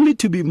 only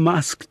to be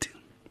masked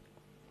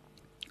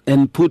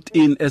and put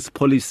in as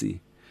policy.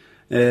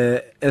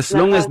 As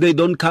long as they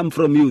don't come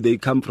from you, they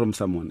come from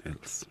someone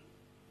else.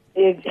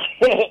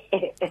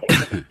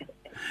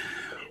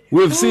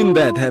 We've seen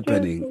that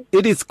happening.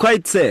 It is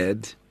quite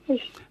sad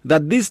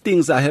that these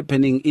things are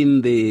happening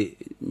in the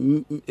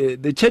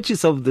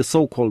churches of the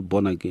so-called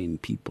born-again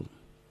people.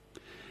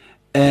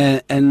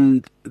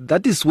 And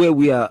that is where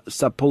we are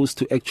supposed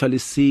to actually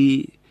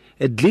see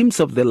a glimpse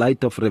of the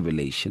light of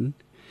revelation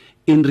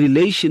in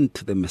relation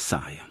to the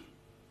Messiah.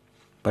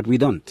 But we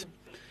don't.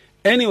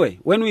 Anyway,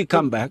 when we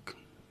come back,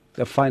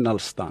 the final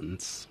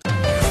stance.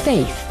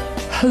 Faith,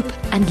 hope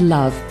and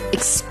love.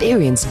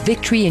 Experience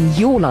victory in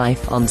your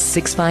life on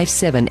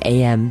 657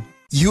 AM.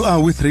 You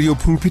are with Radio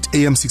Pulpit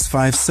AM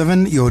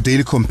 657, your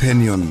daily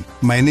companion.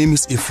 My name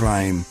is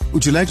Ephraim.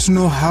 Would you like to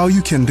know how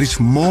you can reach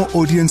more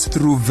audience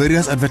through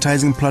various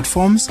advertising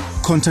platforms?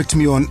 Contact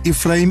me on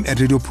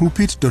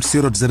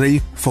ephraim@radiopulpit.co.za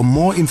for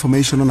more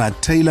information on our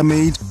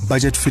tailor-made,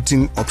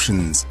 budget-fitting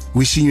options.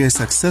 Wishing you a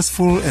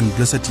successful and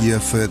blessed year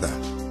further.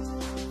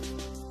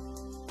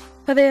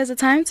 For there is a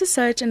time to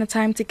search and a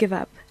time to give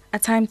up, a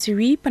time to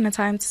reap and a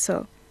time to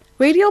sow.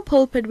 Radio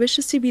Pulpit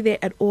wishes to be there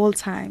at all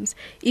times,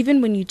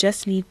 even when you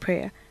just need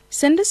prayer.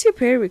 Send us your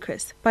prayer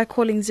request by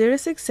calling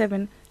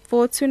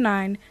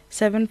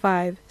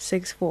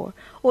 067-429-7564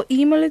 or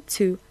email it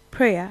to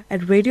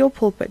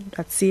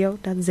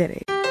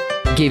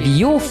prayer@radiopulpit.co.za. Give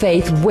your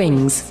faith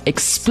wings.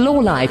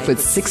 Explore life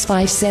with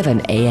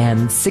 657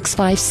 AM.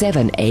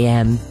 657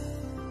 AM.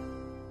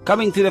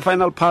 Coming to the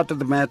final part of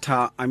the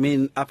matter,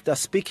 after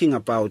speaking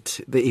about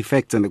the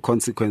effects and the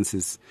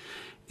consequences,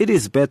 it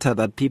is better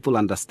that people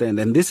understand,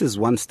 and this is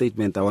one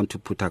statement I want to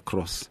put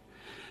across.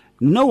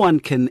 No one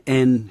can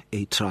earn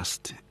a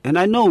trust. And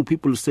I know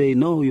people say,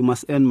 no, you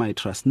must earn my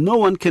trust. No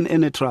one can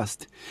earn a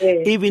trust.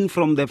 Even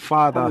from the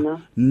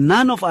Father.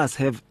 None of us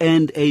have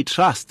earned a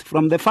trust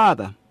from the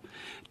Father.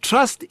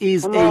 Trust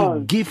is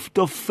a gift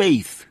of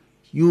faith.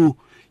 You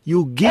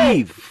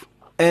give.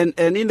 And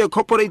in the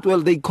corporate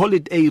world, they call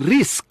it a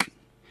risk.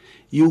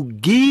 You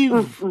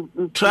give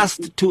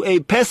trust to a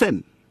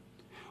person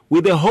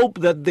with the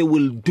hope that they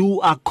will do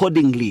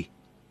accordingly.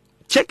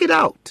 Check it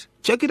out.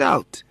 Check it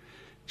out.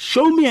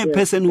 Show me a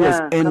person who has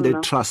earned a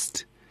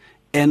trust,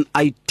 and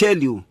I tell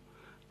you,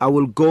 I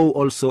will go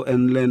also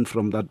and learn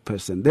from that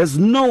person. There's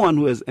no one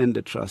who has earned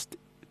a trust.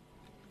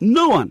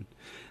 No one.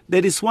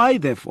 That is why,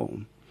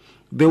 therefore,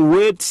 the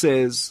word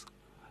says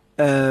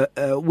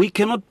we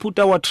cannot put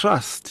our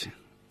trust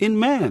in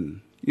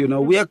man.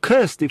 We are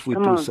cursed if we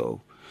do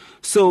so.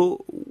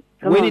 So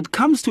when it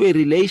comes to a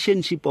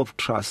relationship of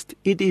trust,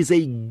 it is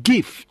a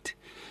gift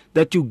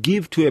that you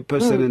give to a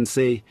person and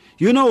say,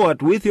 you know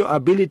what, with your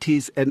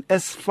abilities and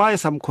as far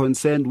as I'm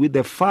concerned with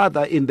the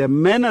Father in the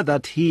manner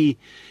that he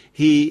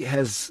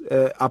has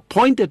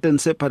appointed and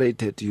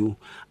separated you,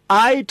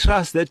 I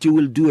trust that you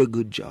will do a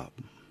good job.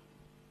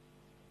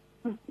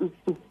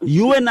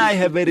 You and I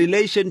have a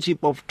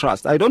relationship of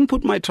trust. I don't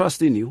put my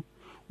trust in you.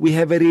 We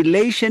have a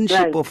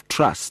relationship of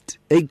trust,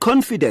 a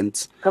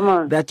confidence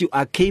that you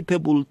are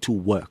capable to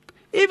work.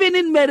 Even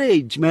in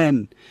marriage,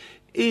 man,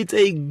 it's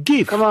a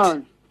gift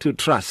to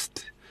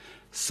trust.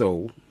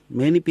 So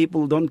many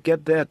people don't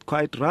get that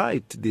quite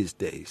right these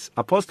days.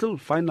 Apostle,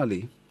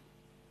 finally.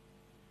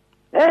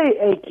 Hey,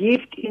 a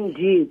gift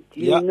indeed.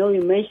 You know,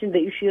 you mentioned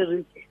the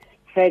issue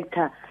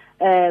factor.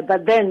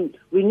 But then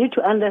we need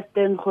to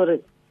understand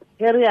re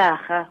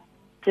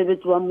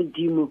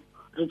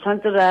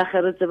tshwantse re age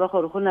re tseba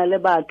gore go na le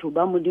batho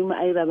ba modimo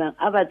a irabang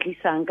a ba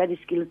tlisang ka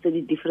di-skills tse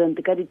di-different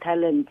ka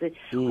di-talents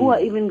who are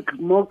even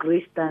more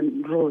grace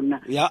than rona.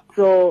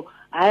 So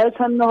I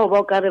tshwanna go ba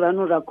o ka re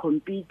bano ra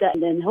computer,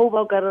 and then ho ba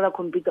o ka re ra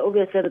computer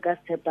obviously re ka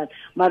step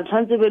mara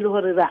tshwantse be le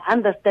gore ra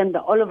understand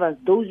that all of us,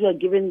 those who are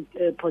given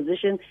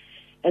position,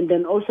 and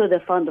then also the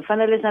founder,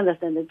 finally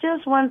understand that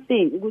just one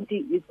thing,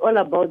 it's all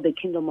about the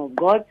kingdom of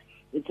God,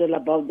 it's all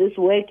about this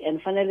work,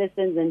 and finally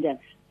and then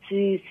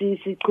and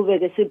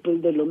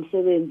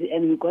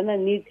we're gonna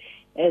need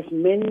as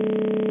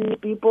many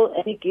people,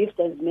 any gifts,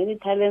 as many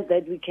talents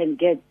that we can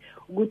get.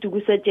 Good to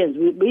go such as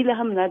we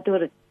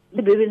the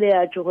baby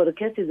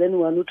is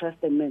anyone who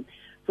trusts a man.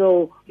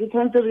 So we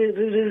want to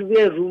be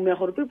a room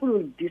people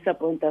will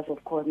disappoint us,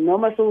 of course. No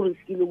matter so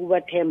skill over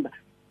temper,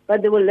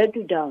 but they will let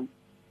you down.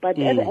 But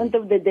at the end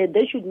of the day,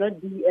 there should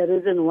not be a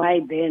reason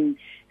why then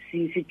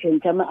she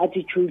change some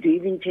attitude to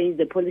even change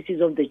the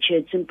policies of the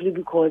church simply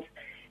because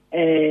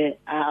the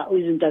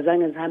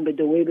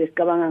way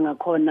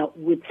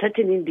with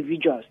certain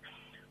individuals.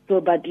 So,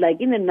 but like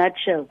in a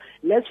nutshell,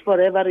 let's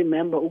forever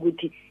remember,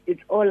 Uguti,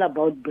 it's all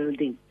about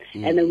building.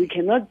 And we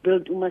cannot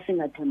build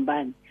Umasinga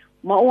Tembani.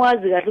 You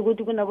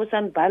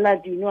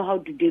know how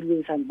to deal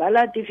with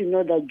Sanballat. If you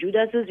know the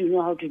Judases, you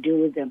know how to deal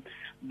with them.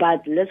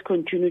 But let's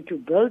continue to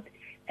build.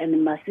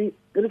 And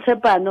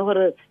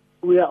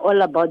we are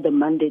all about the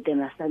mandate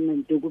and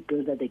assignment to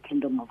build the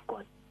kingdom of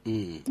God.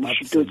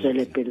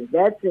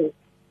 That's it.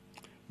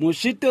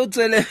 Mushito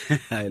Tsele,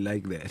 I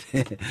like that.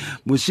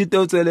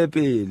 Mushito Tsele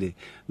Pele.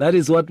 That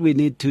is what we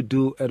need to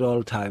do at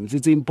all times.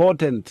 It's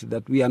important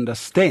that we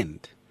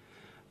understand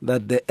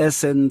that the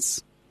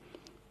essence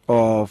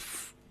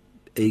of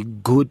a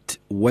good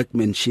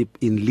workmanship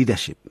in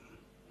leadership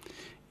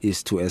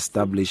is to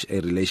establish a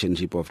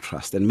relationship of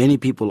trust. And many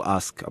people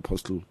ask,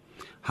 Apostle,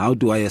 how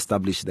do I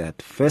establish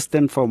that? First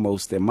and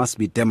foremost, there must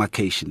be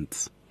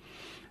demarcations.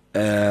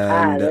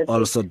 And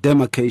also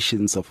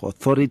demarcations of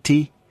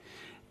authority,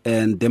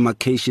 and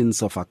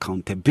demarcations of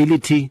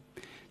accountability,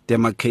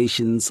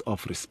 demarcations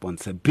of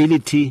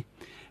responsibility,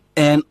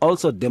 and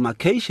also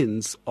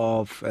demarcations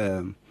of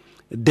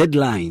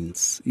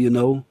deadlines,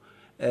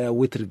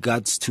 with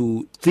regards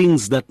to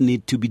things that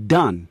need to be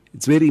done.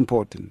 It's very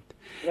important.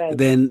 Right.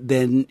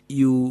 Then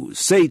you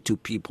say to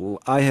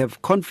people, I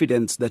have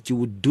confidence that you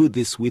would do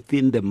this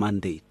within the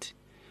mandate,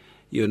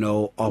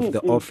 of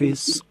the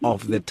office,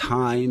 of the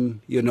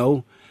time,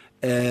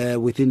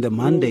 within the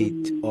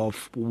mandate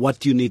of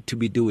what you need to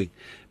be doing.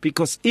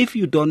 Because if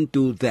you don't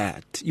do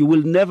that, you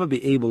will never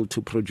be able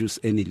to produce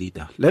any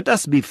leader. Let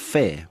us be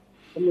fair.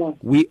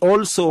 We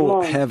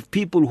also have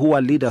people who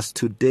are leaders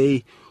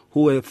today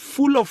who are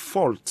full of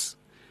faults,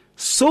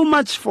 so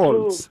much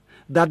faults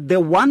that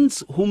the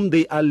ones whom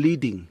they are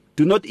leading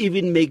do not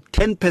even make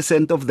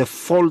 10% of the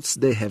faults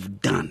they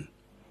have done.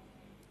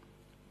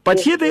 But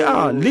here they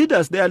are,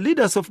 leaders. They are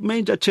leaders of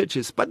major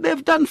churches, but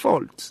they've done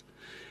faults.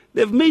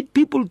 They've made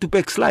people to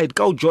backslide,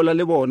 but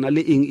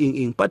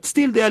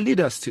still they are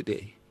leaders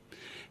today.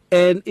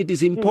 And it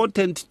is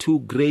important to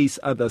grace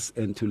others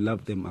and to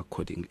love them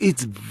accordingly.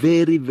 It's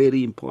very,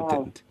 very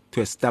important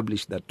to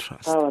establish that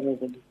trust.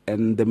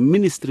 And the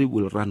ministry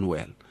will run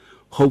well,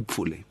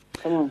 hopefully.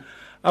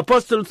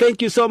 Apostle,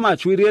 thank you so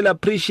much. We really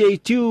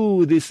appreciate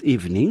you this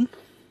evening.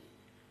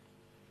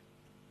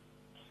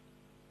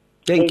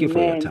 Thank you for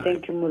your time.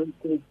 Thank you,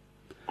 Muruku.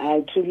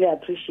 I truly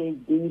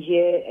appreciate being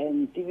here,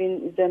 and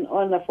even it's an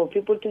honor for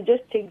people to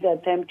just take their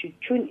time to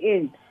tune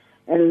in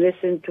and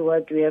listen to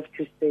what we have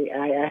to say.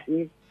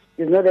 It's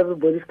not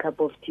everybody's cup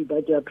of tea,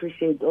 but I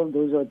appreciate all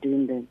those who are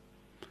doing them.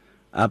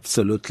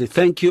 Absolutely.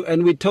 Thank you,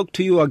 and we talk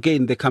to you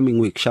again the coming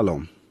week.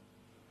 Shalom.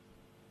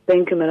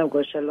 Thank you, man of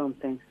God. Shalom.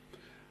 Thanks.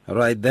 All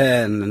right,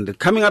 then. And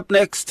coming up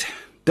next,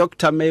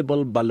 Dr.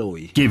 Mabel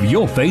Baloyi. Give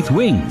your faith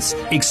wings.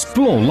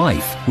 Explore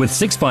life with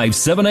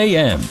 657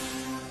 AM.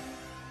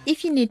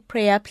 If you need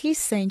prayer, please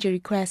send your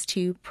request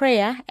to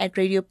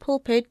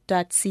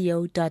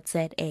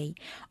prayer@radiopulpit.co.za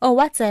or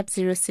WhatsApp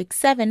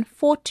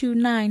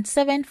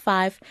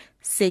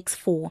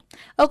 067-429-7564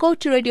 or go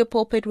to Radio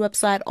Pulpit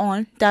website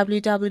on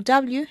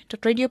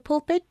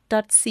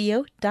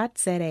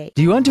www.radiopulpit.co.za.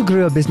 Do you want to grow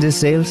your business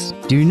sales?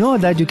 Do you know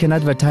that you can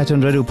advertise on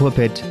Radio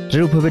Pulpit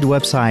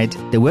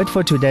website, the Word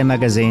for Today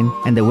magazine,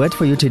 and the Word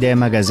for You Today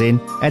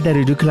magazine at the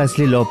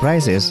ridiculously low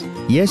prices?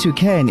 Yes, you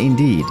can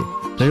indeed.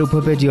 Radio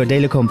Pulpit, your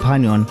daily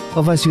companion,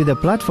 offers you the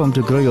platform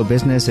to grow your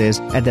businesses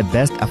at the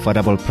best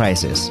affordable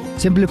prices.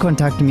 Simply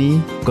contact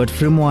me,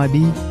 Godfrey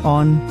Moabi,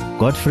 on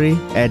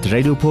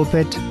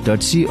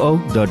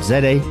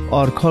godfrey@radiopulpit.co.za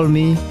or call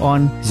me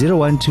on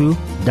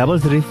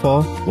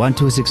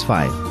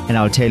 012-334-1265 and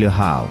I'll tell you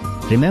how.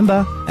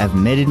 Remember, I've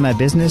made it my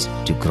business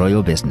to grow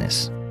your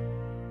business.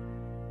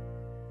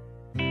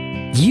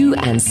 You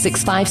and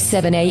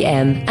 657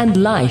 AM and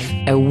life,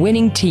 a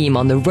winning team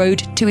on the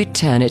road to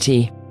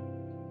eternity.